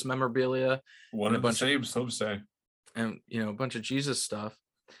of Elvis memorabilia. One of the same, some say. And, a bunch of Jesus stuff.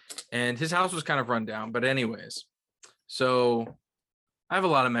 And his house was kind of run down. But anyways, so I have a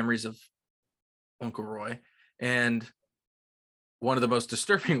lot of memories of Uncle Roy. And one of the most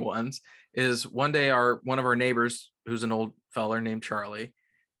disturbing ones is one day one of our neighbors, who's an old feller named Charlie,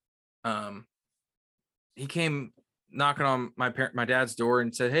 he came knocking on my dad's door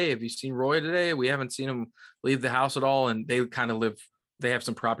and said, "Hey, have you seen Roy today? We haven't seen him leave the house at all." And they kind of they have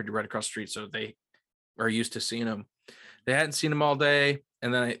some property right across the street, so they are used to seeing him. They hadn't seen him all day,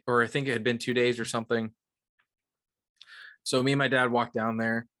 and then I think it had been 2 days or something. So me and my dad walked down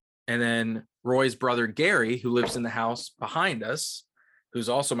there, and then Roy's brother Gary, who lives in the house behind us, who's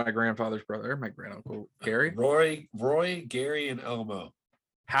also my grandfather's brother, my granduncle Gary. Roy, Gary, and Elmo.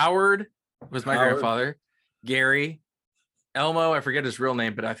 Howard was my grandfather. Gary, Elmo, I forget his real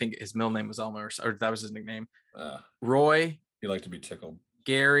name, but I think his middle name was Elmo, or that was his nickname. Roy. He liked to be tickled.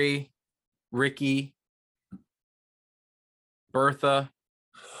 Gary, Ricky, Bertha.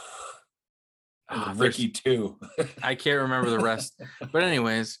 Ricky too. I can't remember the rest. But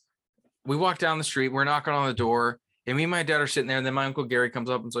anyways, we walk down the street. We're knocking on the door, and me and my dad are sitting there. And then my uncle Gary comes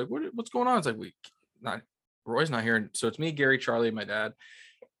up and's like, "What's going on?" It's like, Roy's not here. So it's me, Gary, Charlie, and my dad.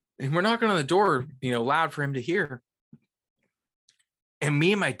 And we're knocking on the door, loud for him to hear. And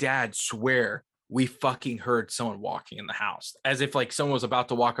me and my dad swear we fucking heard someone walking in the house, as if like someone was about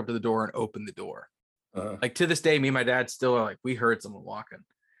to walk up to the door and open the door. Like to this day, me and my dad still are like, we heard someone walking.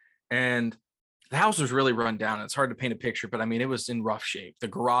 And the house was really run down. It's hard to paint a picture, but I mean, it was in rough shape. The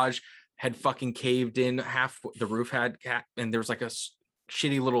garage had fucking caved in, half the roof had, and there was like a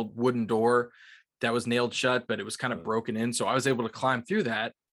shitty little wooden door that was nailed shut, but it was kind of broken in. So I was able to climb through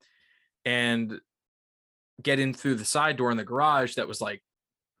that and get in through the side door in the garage that was like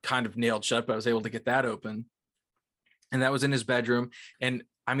kind of nailed shut, but I was able to get that open. And that was in his bedroom. And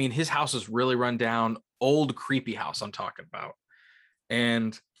I mean, his house is really run down, old creepy house I'm talking about.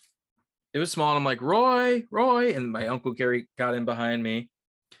 And it was small. And I'm like, Roy. And my uncle Gary got in behind me,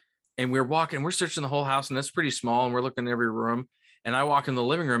 and we're searching the whole house, and it's pretty small. And we're looking in every room. And I walk in the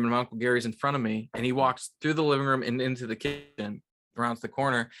living room, and my uncle Gary's in front of me, and he walks through the living room and into the kitchen around the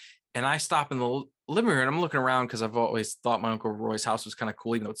corner. And I stop in the living room, and I'm looking around because I've always thought my Uncle Roy's house was kind of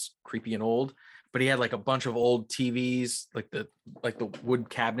cool, even though it's creepy and old. But he had like a bunch of old TVs, like the wood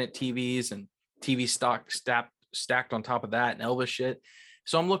cabinet TVs and TV stock stacked on top of that, and Elvis shit.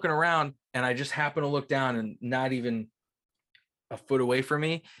 So I'm looking around, and I just happen to look down, and not even a foot away from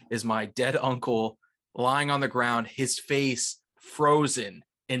me is my dead uncle lying on the ground, his face frozen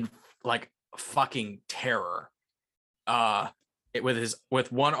in like fucking terror.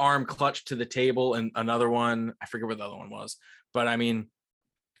 With one arm clutched to the table and another one, I forget what the other one was, but I mean,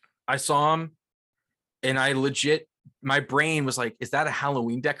 I saw him, and my brain was like, is that a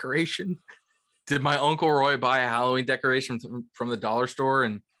Halloween decoration? Did my Uncle Roy buy a Halloween decoration from the dollar store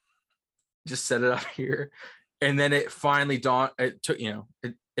and just set it up here? And then it finally dawned. It took,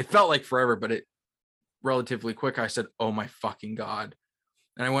 it felt like forever, but it relatively quick. I said, "Oh my fucking God."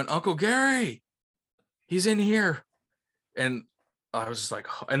 And I went, "Uncle Gary, he's in here." And I was just like,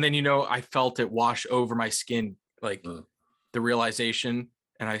 and then, I felt it wash over my skin, like the realization.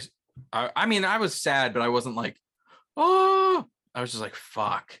 And I mean, I was sad, but I wasn't like, oh, I was just like,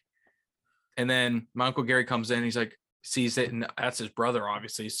 fuck. And then my Uncle Gary comes in, he's like, sees it, and that's his brother,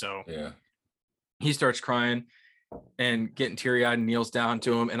 obviously. So yeah, he starts crying, and getting teary-eyed, and kneels down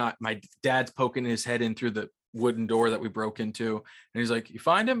to him, and my dad's poking his head in through the wooden door that we broke into, and he's like, "You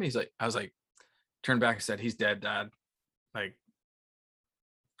find him?" He's like, I was like, turned back and said, "He's dead, Dad. Like,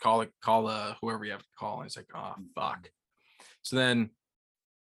 call whoever you have to call." And he's like, "Oh fuck." So then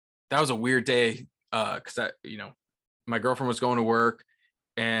that was a weird day, because that, my girlfriend was going to work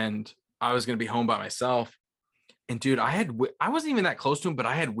and I was going to be home by myself. And dude, I wasn't even that close to him, but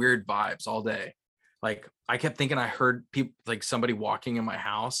I had weird vibes all day. Like, I kept thinking I heard people, like somebody walking in my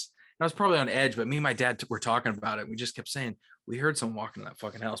house. And I was probably on edge, but me and my dad were talking about it. We just kept saying, we heard someone walking in that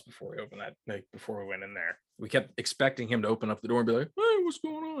fucking house before we opened that, like before we went in there. We kept expecting him to open up the door and be like, "Hey, what's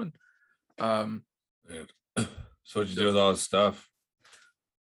going on?" So what'd you do with all this stuff?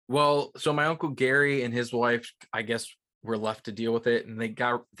 Well, so my Uncle Gary and his wife, I guess, were left to deal with it, and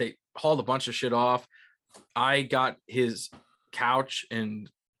they hauled a bunch of shit off. I got his couch and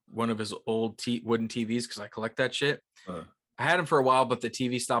one of his old wooden TVs because I collect that shit. I had him for a while, but the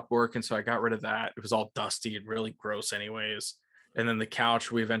TV stopped working, so I got rid of that. It was all dusty and really gross anyways. And then the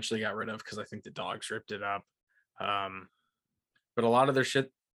couch we eventually got rid of because I think the dogs ripped it up. But a lot of their shit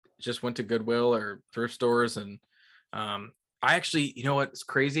just went to Goodwill or thrift stores. And I actually, you know what's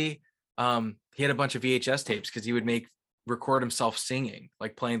crazy? He had a bunch of VHS tapes because he would record himself singing,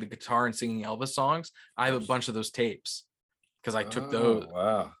 like playing the guitar and singing Elvis songs. I have a bunch of those tapes because I took those.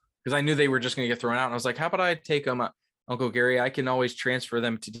 Wow. Because I knew they were just going to get thrown out. And I was like, how about I take them, Uncle Gary? I can always transfer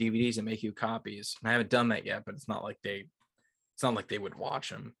them to DVDs and make you copies. And I haven't done that yet, but it's not like they would watch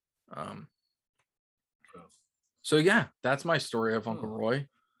them. So yeah, that's my story of Uncle Roy.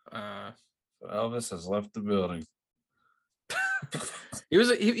 Elvis has left the building. He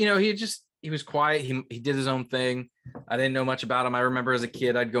was quiet. He did his own thing. I didn't know much about him. I remember as a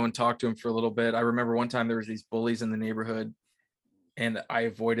kid, I'd go and talk to him for a little bit. I remember one time there was these bullies in the neighborhood, and I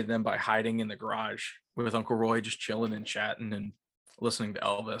avoided them by hiding in the garage with Uncle Roy, just chilling and chatting and listening to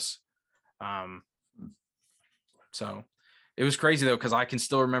Elvis. So it was crazy though, because I can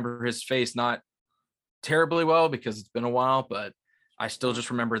still remember his face, not terribly well because it's been a while, but I still just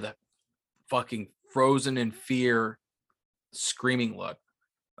remember that fucking frozen in fear, screaming look.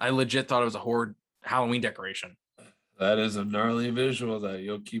 I legit thought it was a horror Halloween decoration. That is a gnarly visual that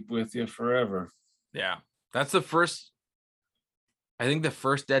you'll keep with you forever. Yeah. That's the first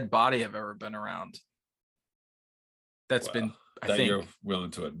dead body I've ever been around. That's been, I think, you're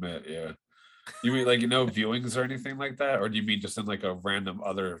willing to admit. Yeah. You mean like, viewings or anything like that? Or do you mean just in like a random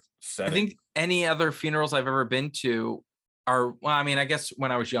other setting? I think any other funerals I've ever been to are, well, I mean, I guess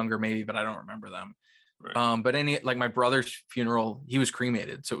when I was younger, maybe, but I don't remember them. Right. But like my brother's funeral, he was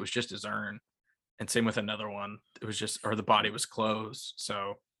cremated. So it was just his urn. And same with another one. It was just, or the body was closed.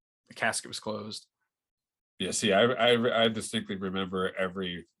 So the casket was closed. Yeah. See, I distinctly remember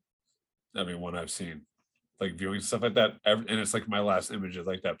every one I've seen, like viewing stuff like that. And it's like my last image of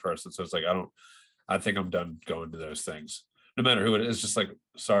like that person. So it's like, I think I'm done going to those things, no matter who it is. Just like,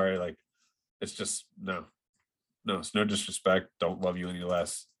 sorry. Like, it's just, no, it's no disrespect. Don't love you any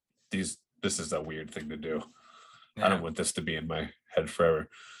less. This is a weird thing to do. Yeah. I don't want this to be in my head forever.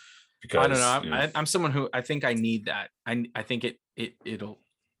 Because I don't know. I'm someone who I think I need that. I think it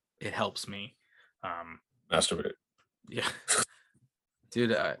helps me. Masturbate. Yeah,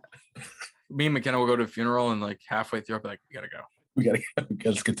 dude. Me and McKenna will go to a funeral, and like halfway through, I'll be like, "We gotta go. We gotta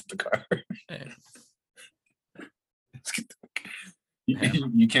let's get to the car." Hey. Let's get to the car.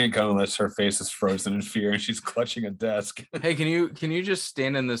 You can't go unless her face is frozen in fear and she's clutching a desk. Hey, can you just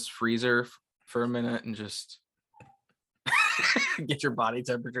stand in this freezer for a minute and just get your body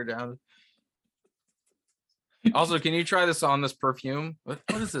temperature down? Also, can you try this on this perfume? What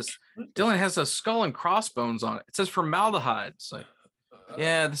is this? Dylan has a skull and crossbones on it. It says formaldehyde. It's like,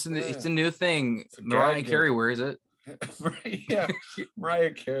 yeah, it's a new thing. Mariah Carey wears it. Right, yeah,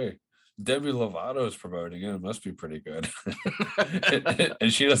 Mariah Carey. Demi Lovato is promoting it. It must be pretty good.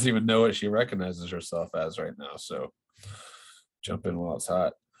 And she doesn't even know what she recognizes herself as right now. So jump in while it's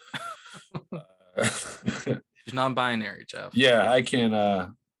hot. She's non-binary, Jeff. Yeah, I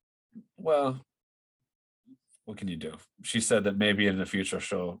can. Well, what can you do? She said that maybe in the future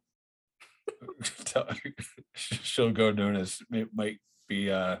she'll go known as, might be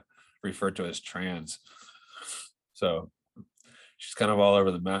referred to as trans. So she's kind of all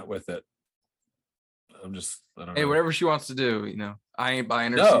over the mat with it. I don't know. Hey, whatever she wants to do, I ain't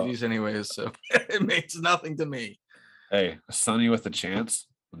buying her CDs anyways, so it means nothing to me. Hey, Sunny with a Chance.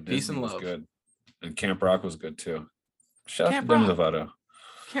 Peace and love. Was good. And Camp Rock was good too. Shout out to Demi Lovato.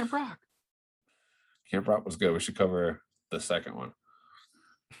 Camp Rock. Camp Rock was good. We should cover the second one.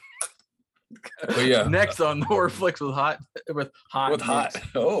 But yeah. Next on Horror Flicks with Hot.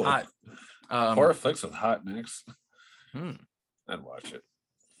 Oh. Hot. Horror Flicks with Hot Nix. I'd watch it.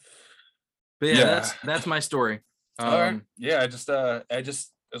 But yeah, that's my story. All right. Yeah, I just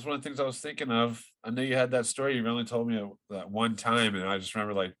that's one of the things I was thinking of. I know you had that story. You've only told me that one time, and I just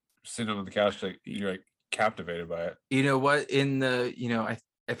remember like sitting on the couch, like you're like captivated by it. You know what? In the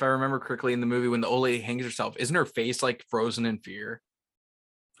if I remember correctly, in the movie when the old lady hangs herself, isn't her face like frozen in fear?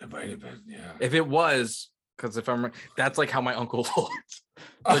 It might have been, yeah. If it was, because if I'm, that's like how my uncle looked.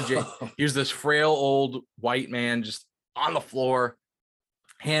 Legit. He was this frail old white man just on the floor,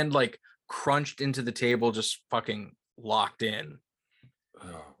 hand like crunched into the table, just fucking locked in.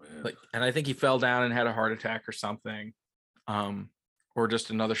 Oh man! Like, and I think he fell down and had a heart attack or something, or just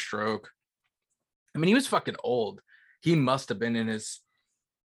another stroke. I mean, he was fucking old. He must have been in his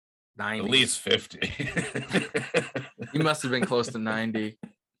 90s. At least 50. He must have been close to 90.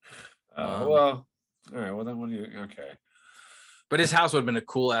 Well, all right. Well, then what do you? Okay. But his house would have been a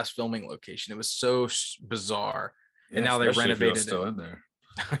cool ass filming location. It was so bizarre, and now they renovated it. Still in there.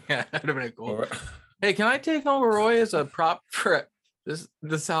 Yeah, that would have been cool. Hey, can I take Uncle Roy as a prop for this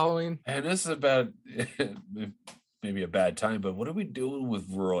Halloween? And this is maybe a bad time, but what are we doing with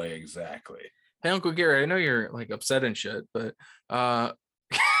Roy exactly? Hey, Uncle Gary, I know you're like upset and shit, but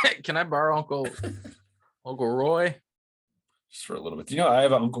can I borrow Uncle Roy? Just for a little bit. Do you know I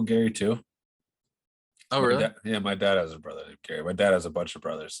have an Uncle Gary too? Oh, really? My dad has a brother named Gary. My dad has a bunch of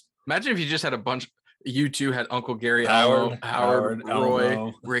brothers. Imagine if you just had a bunch. You two had Uncle Gary, Howard, Roy,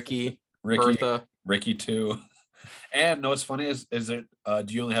 Elmo, Ricky, Bertha. Ricky too. And what's funny is it?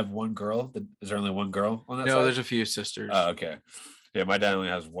 Do you only have one girl? Is there only one girl on that side? No, there's a few sisters. Oh, okay. Yeah, my dad only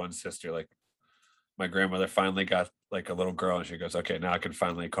has one sister. Like my grandmother finally got like a little girl, and she goes, "Okay, now I can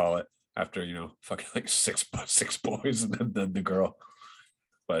finally call it." After fucking like six boys and then the girl.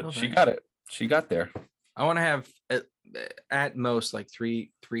 But she got it. She got there. I want to have at most like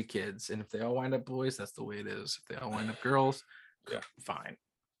three kids, and if they all wind up boys, that's the way it is. If they all wind up girls, yeah, fine.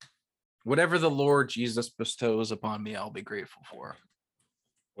 Whatever the Lord Jesus bestows upon me, I'll be grateful for.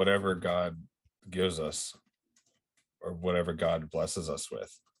 Whatever God gives us, or whatever God blesses us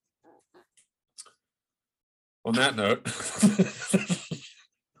with. On that note,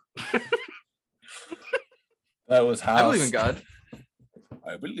 that was House. I believe in God.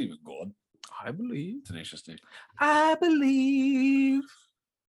 I believe in God. I believe. Tenacious D. I believe.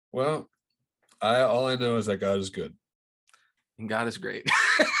 Well, all I know is that God is good. And God is great.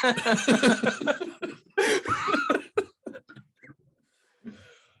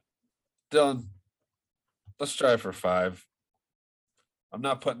 Dylan, let's try for 5. I'm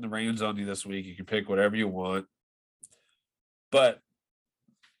not putting the reins on you this week. You can pick whatever you want. But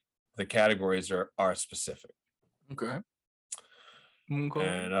the categories are specific. Okay.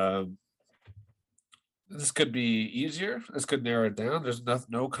 And this could be easier. This could narrow it down. There's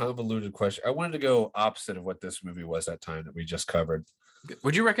no convoluted question. I wanted to go opposite of what this movie was that time that we just covered.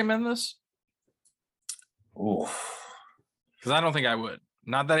 Would you recommend this? Ooh. Because I don't think I would.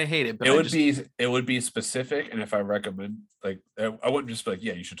 Not that I hate it, but it would be specific. And if I recommend, like, I wouldn't just be like,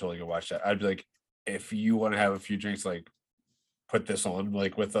 yeah, you should totally go watch that. I'd be like, if you want to have a few drinks, like, put this on,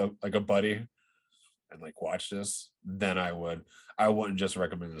 like, with a buddy and like watch this, then I wouldn't just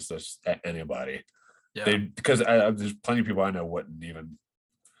recommend this to anybody. Yeah. Because there's plenty of people I know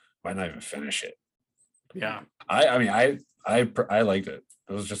might not even finish it. Yeah. I mean, I liked it.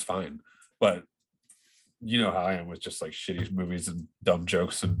 It was just fine. But you know how I am with just like shitty movies and dumb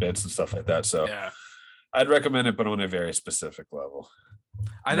jokes and bits and stuff like that. So yeah, I'd recommend it, but on a very specific level.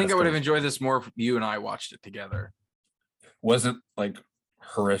 I think I would have enjoyed this more if you and I watched it together. Wasn't like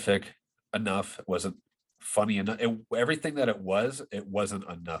horrific enough. It wasn't funny enough. Everything that it wasn't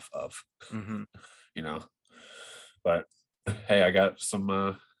enough of. Mm-hmm. But hey, I got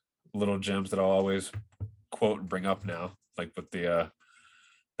some little gems that I'll always quote and bring up now, like with the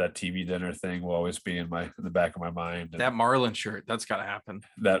that TV dinner thing will always be in the back of my mind. And that Marlin shirt, that's got to happen.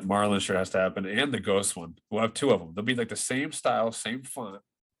 That Marlin shirt has to happen, and the Ghost one. We'll have 2 of them. They'll be like the same style, same font,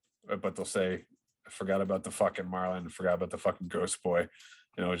 but they'll say, "I forgot about the fucking Marlin. I forgot about the fucking Ghost Boy."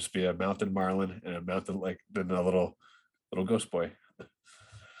 It'll just be a mounted Marlin and a mounted then a little Ghost Boy.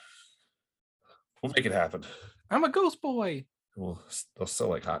 We'll make it happen. I'm a Ghost Boy. They'll sell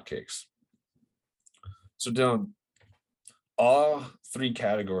like hotcakes. So Dylan, all 3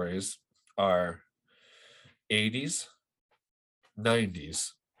 categories are 80s,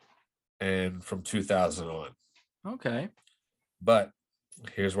 90s, and from 2000 on. Okay. But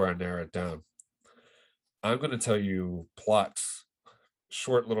here's where I narrow it down. I'm going to tell you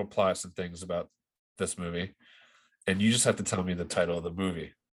short little plots and things about this movie, and you just have to tell me the title of the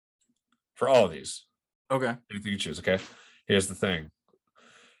movie for all of these. Okay. Anything you choose, okay? Here's the thing.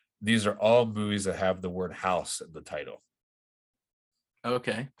 these are all movies that have the word house in the title.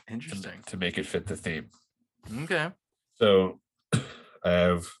 Okay, interesting. To make it fit the theme. Okay. So I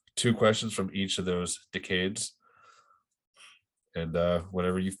have 2 questions from each of those decades. And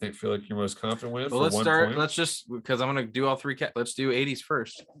whatever you feel like you're most confident with. Well, let's start. Point. Let's just, because I'm going to do all 3. Let's do 80s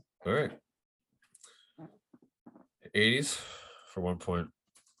first. All right. 80s for 1 point.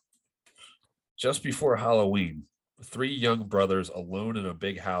 Just before Halloween, 3 young brothers alone in a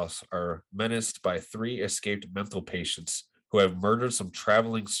big house are menaced by 3 escaped mental patients who have murdered some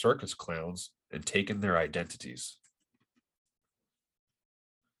traveling circus clowns and taken their identities.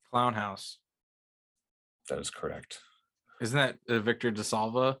 Clown House. That is correct. Isn't that a Victor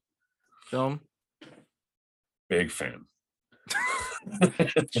DeSalva film? Big fan.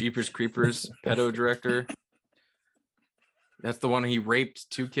 Jeepers Creepers, pedo director. That's the one he raped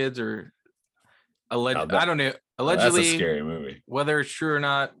 2 kids, or alleged. I don't know. Allegedly, that's a scary movie. Whether it's true or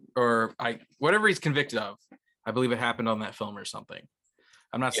not, or whatever he's convicted of, I believe it happened on that film or something.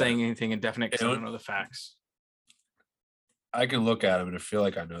 I'm not saying anything indefinite because I don't know the facts. I can look at him and I feel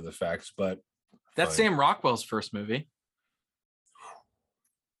like I know the facts, but that's Sam Rockwell's first movie.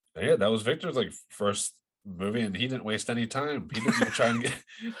 Yeah, that was Victor's first movie, and he didn't waste any time. He didn't even try and get.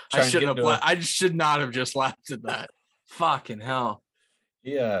 I should not have just laughed at that. Fucking hell.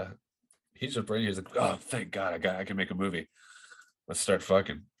 Yeah, he's just brilliant. He's like, oh, thank God, I can make a movie. Let's start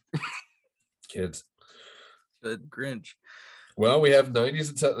fucking kids. Good Grinch. Well, we have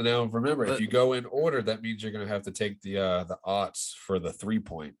 90s and now. Remember, if you go in order, that means you're going to have to take the aughts for the 3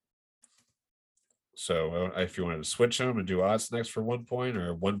 point. So if you wanted to switch them and do aughts next for 1 point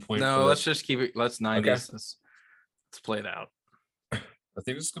or 1 point. No, let's just keep it. Let's 90s. Okay. Let's play it out. I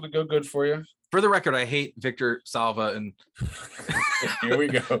think it's going to go good for you. For the record, I hate Victor Salva, and here we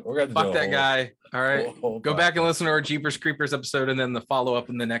go. We're gonna fuck that guy. All right, go back and listen to our Jeepers Creepers episode, and then the follow up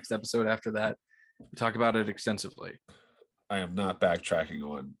in the next episode after that. We talk about it extensively. I am not backtracking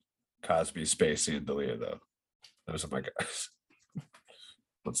on Cosby, Spacey, and D'Elia, though. Those are my guys.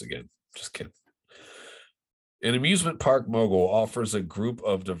 Once again, just kidding. An amusement park mogul offers a group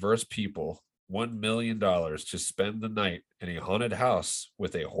of diverse people $1 million to spend the night in a haunted house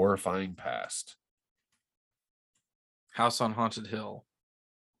with a horrifying past. House on Haunted Hill.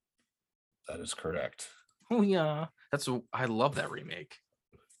 That is correct. Oh yeah, I love that remake.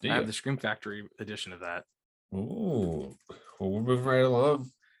 I have the Scream Factory edition of that. Ooh, well, we're moving right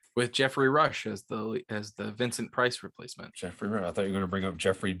along with Jeffrey Rush as the Vincent Price replacement. Jeffrey Rush. I thought you were going to bring up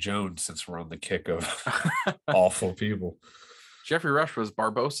Jeffrey Jones since we're on the kick of awful people. Jeffrey Rush was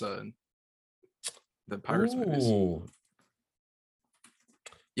Barbossa in the Pirates movies.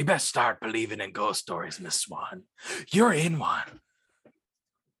 You best start believing in ghost stories, Miss Swan. You're in one.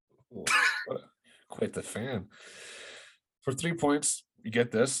 Ooh, quite the fan. For 3 points, you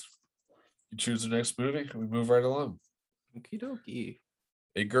get this. You choose the next movie, and we move right along. Okie dokie.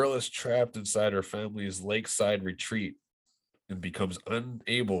 A girl is trapped inside her family's lakeside retreat and becomes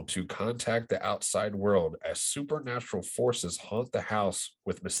unable to contact the outside world as supernatural forces haunt the house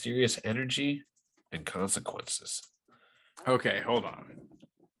with mysterious energy and consequences. Okay, hold on.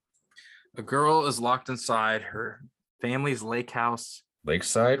 A girl is locked inside her family's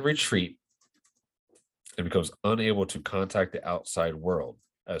lakeside retreat and becomes unable to contact the outside world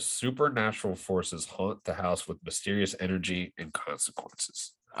as supernatural forces haunt the house with mysterious energy and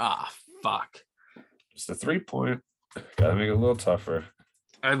consequences. Ah, fuck. Just a 3 point. Gotta make it a little tougher.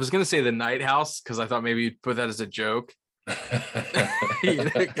 I was gonna say the Night House because I thought maybe you'd put that as a joke.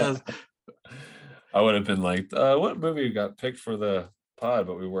 Because I would have been like, what movie got picked for the pod,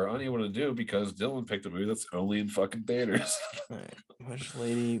 but we were unable to do because Dylan picked a movie that's only in fucking theaters. Which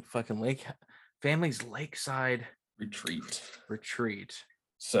lady fucking family's lakeside retreat.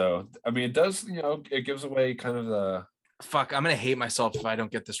 So, I mean, it does, it gives away kind of the... Fuck, I'm going to hate myself if I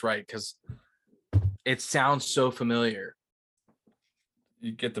don't get this right because it sounds so familiar.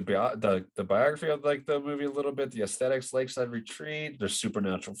 You get the biography of the movie a little bit, the aesthetics, lakeside retreat, there's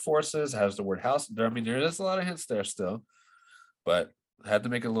supernatural forces, has the word house. I mean, there is a lot of hints there still, but I had to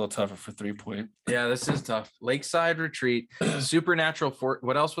make it a little tougher for 3 point. Yeah, this is tough. Lakeside retreat, supernatural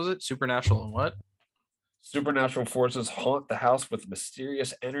what else was it? Supernatural and what? Supernatural forces haunt the house with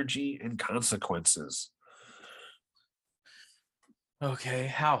mysterious energy and consequences. Okay,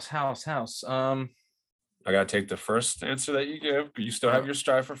 house. I gotta take the first answer that you give. You still have your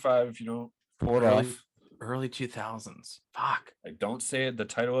strive for 5 if you don't pull it off. Early 2000s. Fuck. Like, don't say the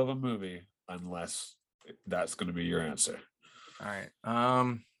title of a movie unless that's going to be your answer. All right.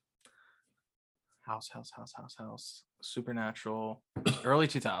 House. Supernatural. Early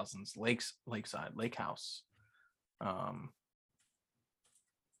 2000s. Lakeside. Lake house.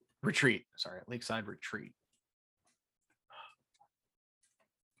 Retreat. Sorry, Lakeside Retreat.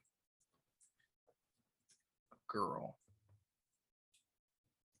 Girl.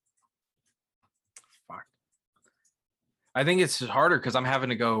 Fuck. I think it's harder because I'm having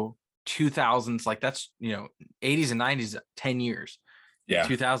to go 2000s. Like that's 80s and 90s, 10 years. Yeah.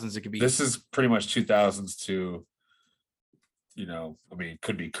 2000s. It could be. This is pretty much 2000s to, it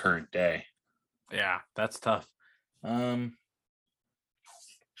could be current day. Yeah, that's tough. I'll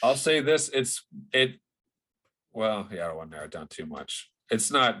say this. Well, yeah, I don't want to narrow it down too much.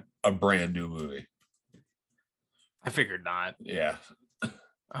 It's not a brand new movie. I figured not. Yeah. Fuck.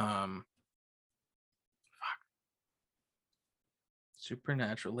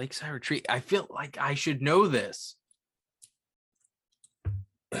 Supernatural Lakeside Retreat. I feel like I should know this.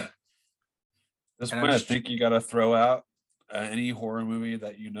 This point, I think you got to throw out any horror movie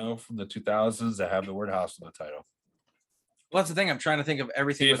that you know from the 2000s that have the word house in the title. Well, that's the thing. I'm trying to think of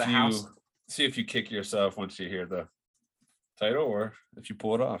everything with a house. See if you kick yourself once you hear the title, or if you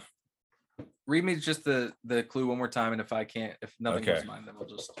pull it off. Read me just the clue one more time, and if nothing comes to mind, then we'll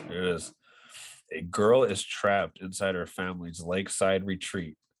just. Here it is. A girl is trapped inside her family's lakeside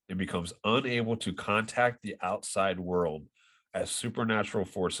retreat and becomes unable to contact the outside world as supernatural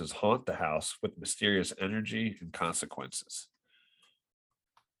forces haunt the house with mysterious energy and consequences.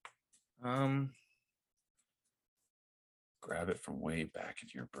 Grab it from way back in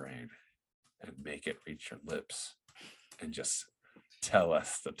your brain and make it reach your lips and just tell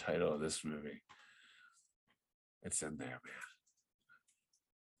us the title of this movie. It's in there, man.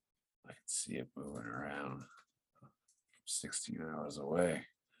 I can see it moving around 16 hours away.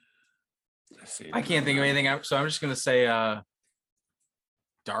 I can't think of anything, so I'm just going to say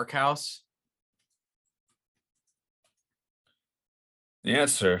Dark House. The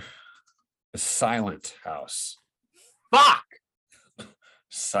answer is Silent House. Fuck!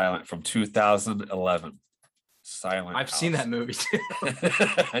 Silent from 2011. Silent I've House. seen that movie too.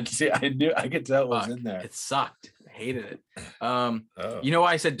 I could tell it was in there. It sucked. I hated it. You know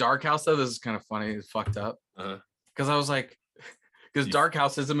why I said Dark House though? This is kind of funny. It's fucked up. Because I was like, Dark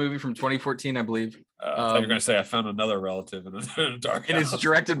House is a movie from 2014, I believe. I thought you were gonna say I found another relative in a Dark House. And it's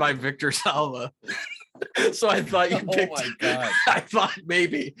directed by Victor Salva. So I thought you picked. Oh my god! I thought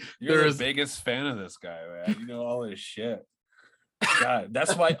maybe you're the biggest fan of this guy, man. You know all his shit. God,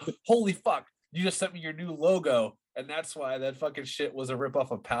 that's why. Holy fuck! You just sent me your new logo, and that's why that fucking shit was a ripoff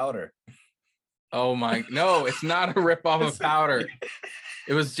of Powder. Oh my! No, it's not a ripoff of Powder.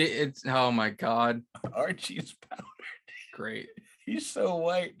 It's. Oh my god! Archie's Powder. Great. He's so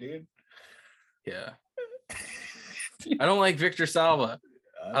white, dude. Yeah. I don't like Victor Salva.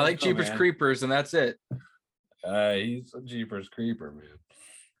 I like Jeepers Creepers, and that's it. He's a Jeepers Creeper, man.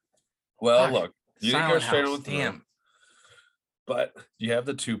 Well, look, you didn't go straight on with him. But you have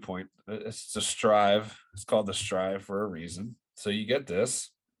the 2 point. It's a strive. It's called the strive for a reason. So you get this.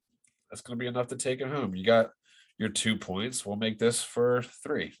 That's going to be enough to take it home. You got your 2 points. We'll make this for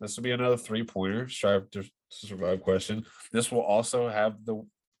 3. This will be another 3-pointer. Strive to survive question. This will also have the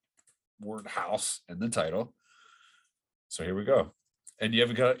word house in the title. So here we go. And you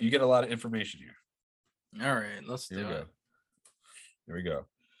get a lot of information here. All right, let's do it. Here we go.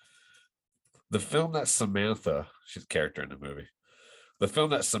 The film that Samantha, she's a character in the movie. The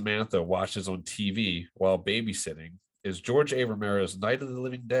film that Samantha watches on TV while babysitting is George A. Romero's Night of the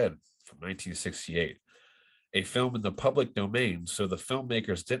Living Dead from 1968, a film in the public domain, so the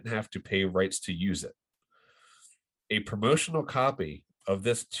filmmakers didn't have to pay rights to use it. A promotional copy of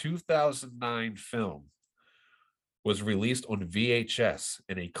this 2009 film was released on VHS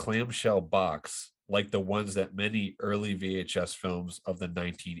in a clamshell box, like the ones that many early VHS films of the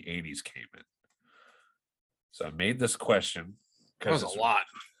 1980s came in. So I made this question. That was a lot.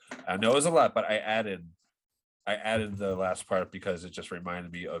 I know it was a lot, but I added the last part because it just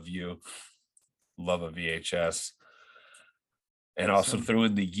reminded me of you. Love of VHS. And also threw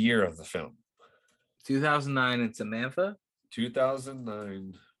in the year of the film. 2009 and Samantha?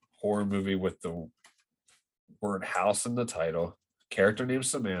 2009 horror movie with the word house in the title. Character named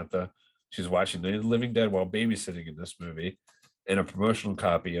Samantha. She's watching Night of the Living Dead while babysitting in this movie. And a promotional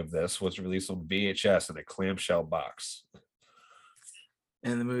copy of this was released on VHS in a clamshell box.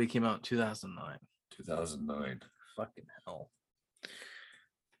 And the movie came out in 2009. 2009. Fucking hell.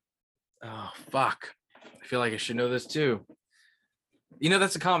 Oh, fuck. I feel like I should know this too.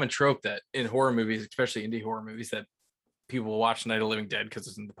 That's a common trope that in horror movies, especially indie horror movies, that people will watch Night of the Living Dead because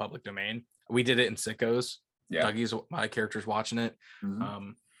it's in the public domain. We did it in Sickos. Yeah. My character's watching it.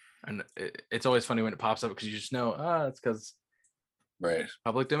 Mm-hmm. And it's always funny when it pops up because you just know, it's because right,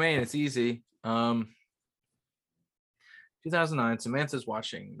 public domain. It's easy. 2009, Samantha's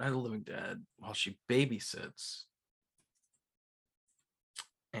watching Night of the Living Dead while she babysits.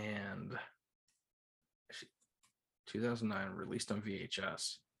 And 2009 released on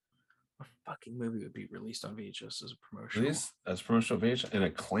VHS. What fucking movie would be released on VHS as a promotional? Released as promotional VHS in a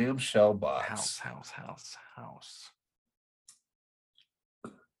clamshell box. House.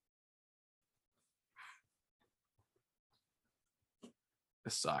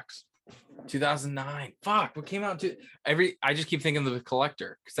 This sucks. 2009. Fuck, what came out to I just keep thinking of The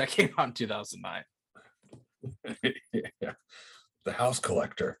Collector because that came out in 2009. Yeah. The House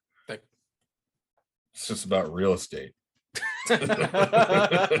Collector. Like, it's just about real estate. it's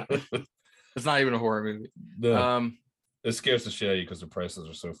not even a horror movie. No. It scares the shit out of you because the prices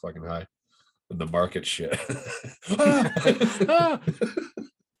are so fucking high. And the market shit.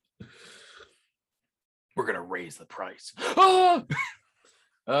 We're gonna raise the price.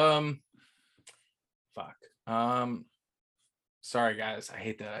 Fuck. Sorry guys, I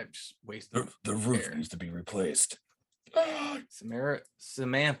hate that. I just wasted the roof needs to be replaced.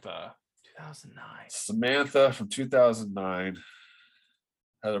 Samantha, 2009. Samantha from 2009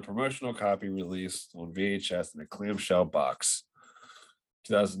 had a promotional copy released on VHS in a clamshell box.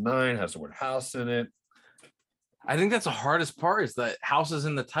 2009 has the word house in it. I think that's the hardest part is that house is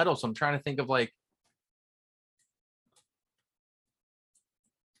in the title. So I'm trying to think of like,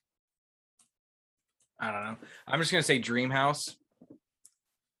 I don't know. I'm just going to say Dream House.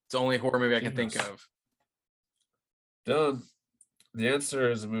 It's the only horror movie I can think of. Done. The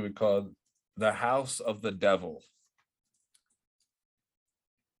answer is a movie called The House of the Devil.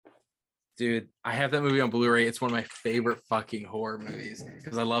 Dude, I have that movie on Blu-ray. It's one of my favorite fucking horror movies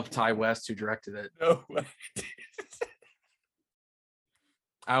because I love Ty West who directed it. No way.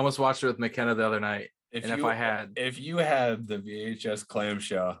 I almost watched it with McKenna the other night. If you had the VHS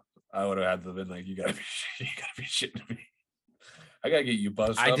clamshell, I would have had to been like, you gotta be shitting me. I gotta get you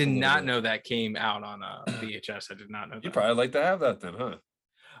buzzed. I did not know that came out on VHS. I did not know that. You'd probably like to have that then, huh?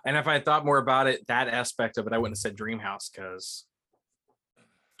 And if I thought more about it, that aspect of it, I wouldn't have said Dreamhouse because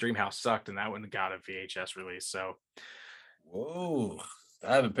Dreamhouse sucked and that wouldn't have got a VHS release. So, whoa.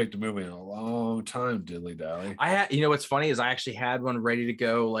 I haven't picked a movie in a long time, Diddly Dally. What's funny is I actually had one ready to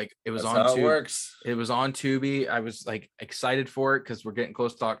go. Like it was That's how it works. It was on Tubi. I was like excited for it because we're getting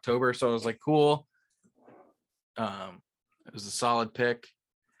close to October. So I was like, cool. It was a solid pick.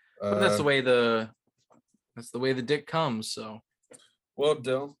 But that's the way the dick comes. So, well,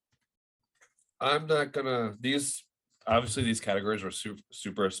 Dill, I'm not gonna. These categories were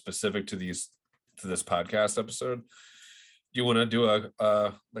super specific to this podcast episode. Do you want to do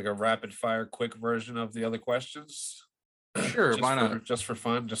a rapid fire quick version of the other questions? Sure, why not? Just for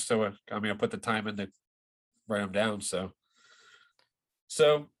fun, just so I put the time in to write them down. So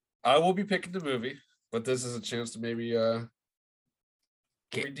I will be picking the movie, but this is a chance to maybe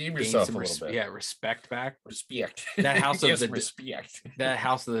redeem yourself a little bit. Yeah, respect back. Respect. That House of the respect. That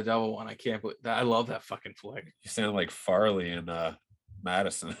House of the Devil one. I can't believe that. I love that fucking flick. You sound like Farley and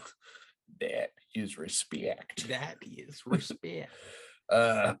Madison. That is respect. That is respect.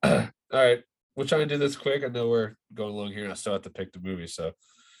 All right. We'll try and do this quick. I know we're going along here and I still have to pick the movie. So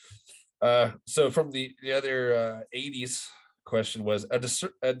from the other 80s question was a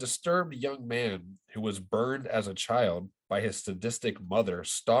disturbed young man who was burned as a child by his sadistic mother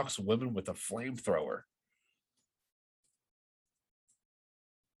stalks women with a flamethrower.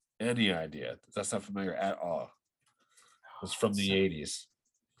 Any idea? That's not familiar at all. It's from the 80s.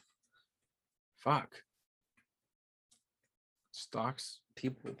 Fuck. Stalks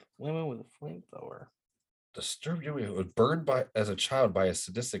people, women with a flamethrower. Disturbed young man who was burned as a child by a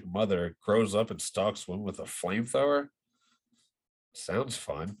sadistic mother grows up and stalks women with a flamethrower. Sounds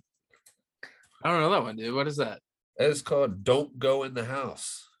fun. I don't know that one, dude. What is that? It's called Don't Go in the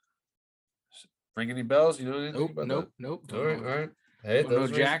House. Ring any bells? You know anything about that? Nope. All right. Hey,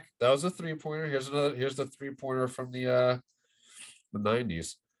 Jack. That was a 3-pointer. Here's the 3-pointer from the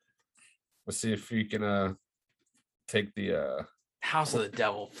 90s. Let's see if you can take the House of the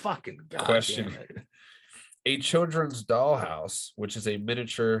Devil. Fucking God question. A children's dollhouse, which is a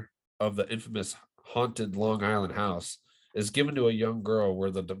miniature of the infamous haunted Long Island house, is given to a young girl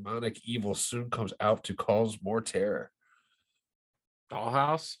where the demonic evil soon comes out to cause more terror.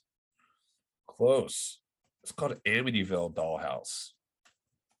 Dollhouse? Close. It's called Amityville Dollhouse.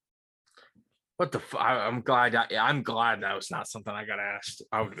 What the I'm glad that was not something I got asked.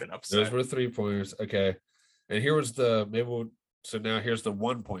 I would have been upset. Those were 3-pointers. Okay. And here was now here's the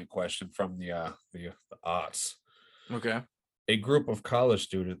 1-point question from the odds. Okay. A group of college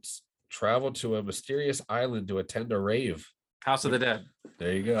students traveled to a mysterious island to attend a rave. House of the Dead.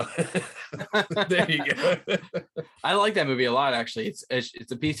 There you go. There you go. I like that movie a lot, actually.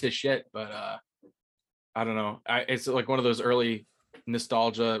 It's a piece of shit, but I don't know. It's like one of those early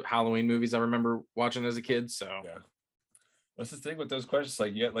nostalgia Halloween movies I remember watching as a kid. So yeah. What's the thing with those questions?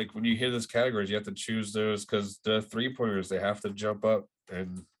 Like, yeah, like when you hear those categories, you have to choose those because the 3-pointers, they have to jump up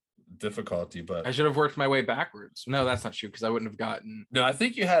in difficulty. But I should have worked my way backwards. No, that's not true because I wouldn't have gotten. No, I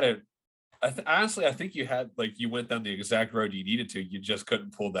think you had it. Honestly, I think you had like you went down the exact road you needed to. You just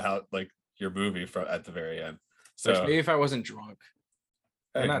couldn't pull like your movie from at the very end. So maybe if I wasn't drunk,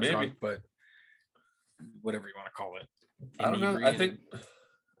 hey, I'm not maybe. drunk, but whatever you want to call it. I don't know.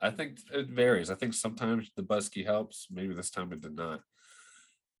 I think it varies. I think sometimes the Busky helps. Maybe this time it did not.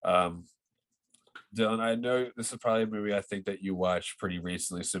 Dylan, I know this is probably a movie I think that you watched pretty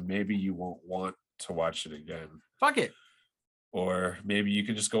recently, so maybe you won't want to watch it again. Fuck it. Or maybe you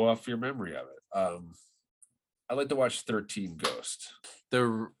can just go off your memory of it. I like to watch 13 Ghosts.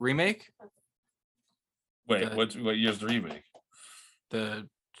 The remake? Wait, what year's the remake? The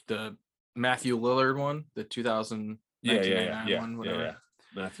Matthew Lillard one, the 2000 one, whatever. Yeah.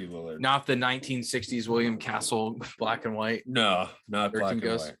 Matthew Lillard. Not the 1960s William Castle black and white. No, not black and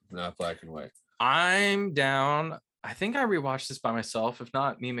Ghosts. white. Not black and white. I'm down. I think I rewatched this by myself. If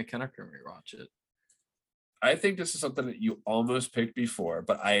not, me and McKenna can rewatch it. I think this is something that you almost picked before,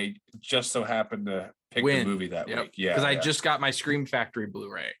 but I just so happened to pick the movie that week. Yeah, because I just got my Scream Factory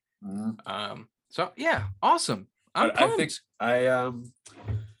Blu-ray. Mm-hmm. So yeah, awesome. I think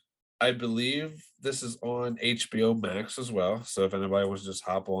I believe this is on HBO Max as well. So if anybody wants to just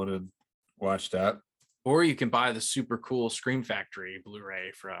hop on and watch that, or you can buy the super cool Scream Factory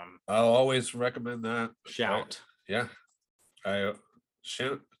Blu-ray from. I'll always recommend that. Shout. Yeah,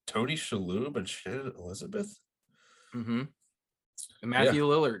 Tony Shalhoub and Shannon Elizabeth. Mm-hmm. And Matthew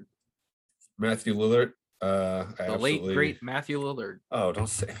Lillard. Matthew Lillard. The late great Matthew Lillard. Oh, don't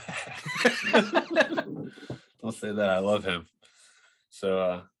say that. Don't say that. I love him.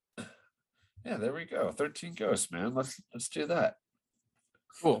 So yeah, there we go. 13 Ghosts, man. Let's do that.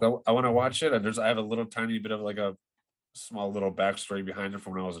 Cool. So I want to watch it, and I have a little tiny bit of like a small little backstory behind it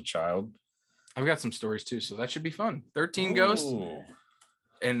from when I was a child. I've got some stories too, so that should be fun. 13 Ghosts.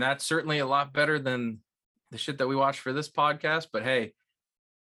 And that's certainly a lot better than the shit that we watched for this podcast. But hey,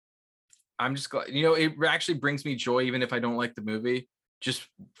 I'm just glad, it actually brings me joy, even if I don't like the movie, just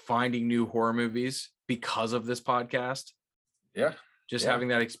finding new horror movies because of this podcast. Yeah. Just having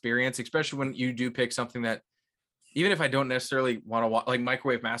that experience, especially when you do pick something that, even if I don't necessarily want to watch, like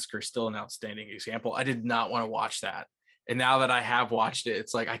Microwave Massacre is still an outstanding example. I did not want to watch that. And now that I have watched it,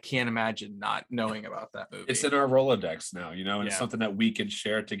 it's like, I can't imagine not knowing about that movie. It's in our Rolodex now, and it's something that we can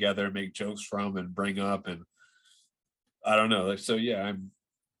share together, make jokes from and bring up. And I don't know. So yeah,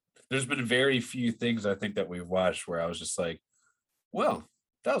 there's been very few things I think that we've watched where I was just like, well,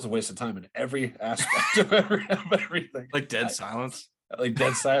 that was a waste of time in every aspect of everything. Like Dead Silence. Like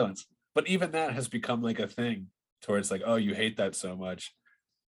Dead Silence. But even that has become like a thing towards like, oh, you hate that so much.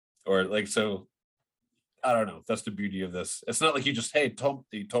 Or like, so I don't know. That's the beauty of this. It's not like you just, you told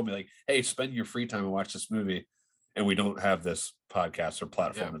me like, hey, spend your free time and watch this movie, and we don't have this podcast or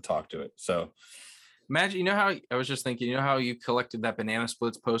platform to talk to it. So imagine, how I was just thinking, how you collected that Banana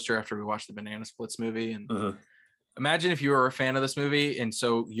Splits poster after we watched the Banana Splits movie, and imagine if you were a fan of this movie, and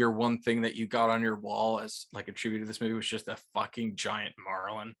so your one thing that you got on your wall as like a tribute to this movie was just a fucking giant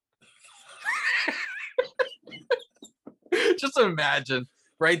marlin. Just imagine.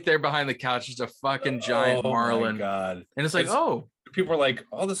 Right there behind the couch, just a fucking giant marlin. Oh my God. And it's like, people are like,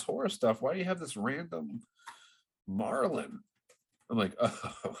 all this horror stuff. Why do you have this random marlin? I'm like,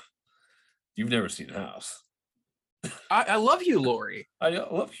 oh, you've never seen House. I love you, Laurie. I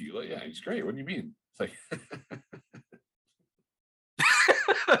love you. Yeah, he's great. What do you mean? It's like,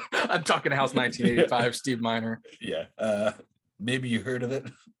 I'm talking House 1985, Steve Miner. Yeah. Maybe you heard of it.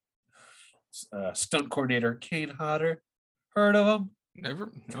 Stunt coordinator Kane Hodder. Heard of him?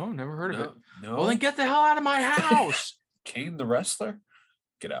 Never heard of it. No. Well, then get the hell out of my house. Kane the wrestler?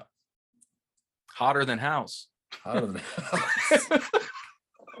 Get out. Hotter than House. Hotter than House.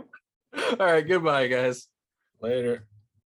 All right, goodbye, guys. Later.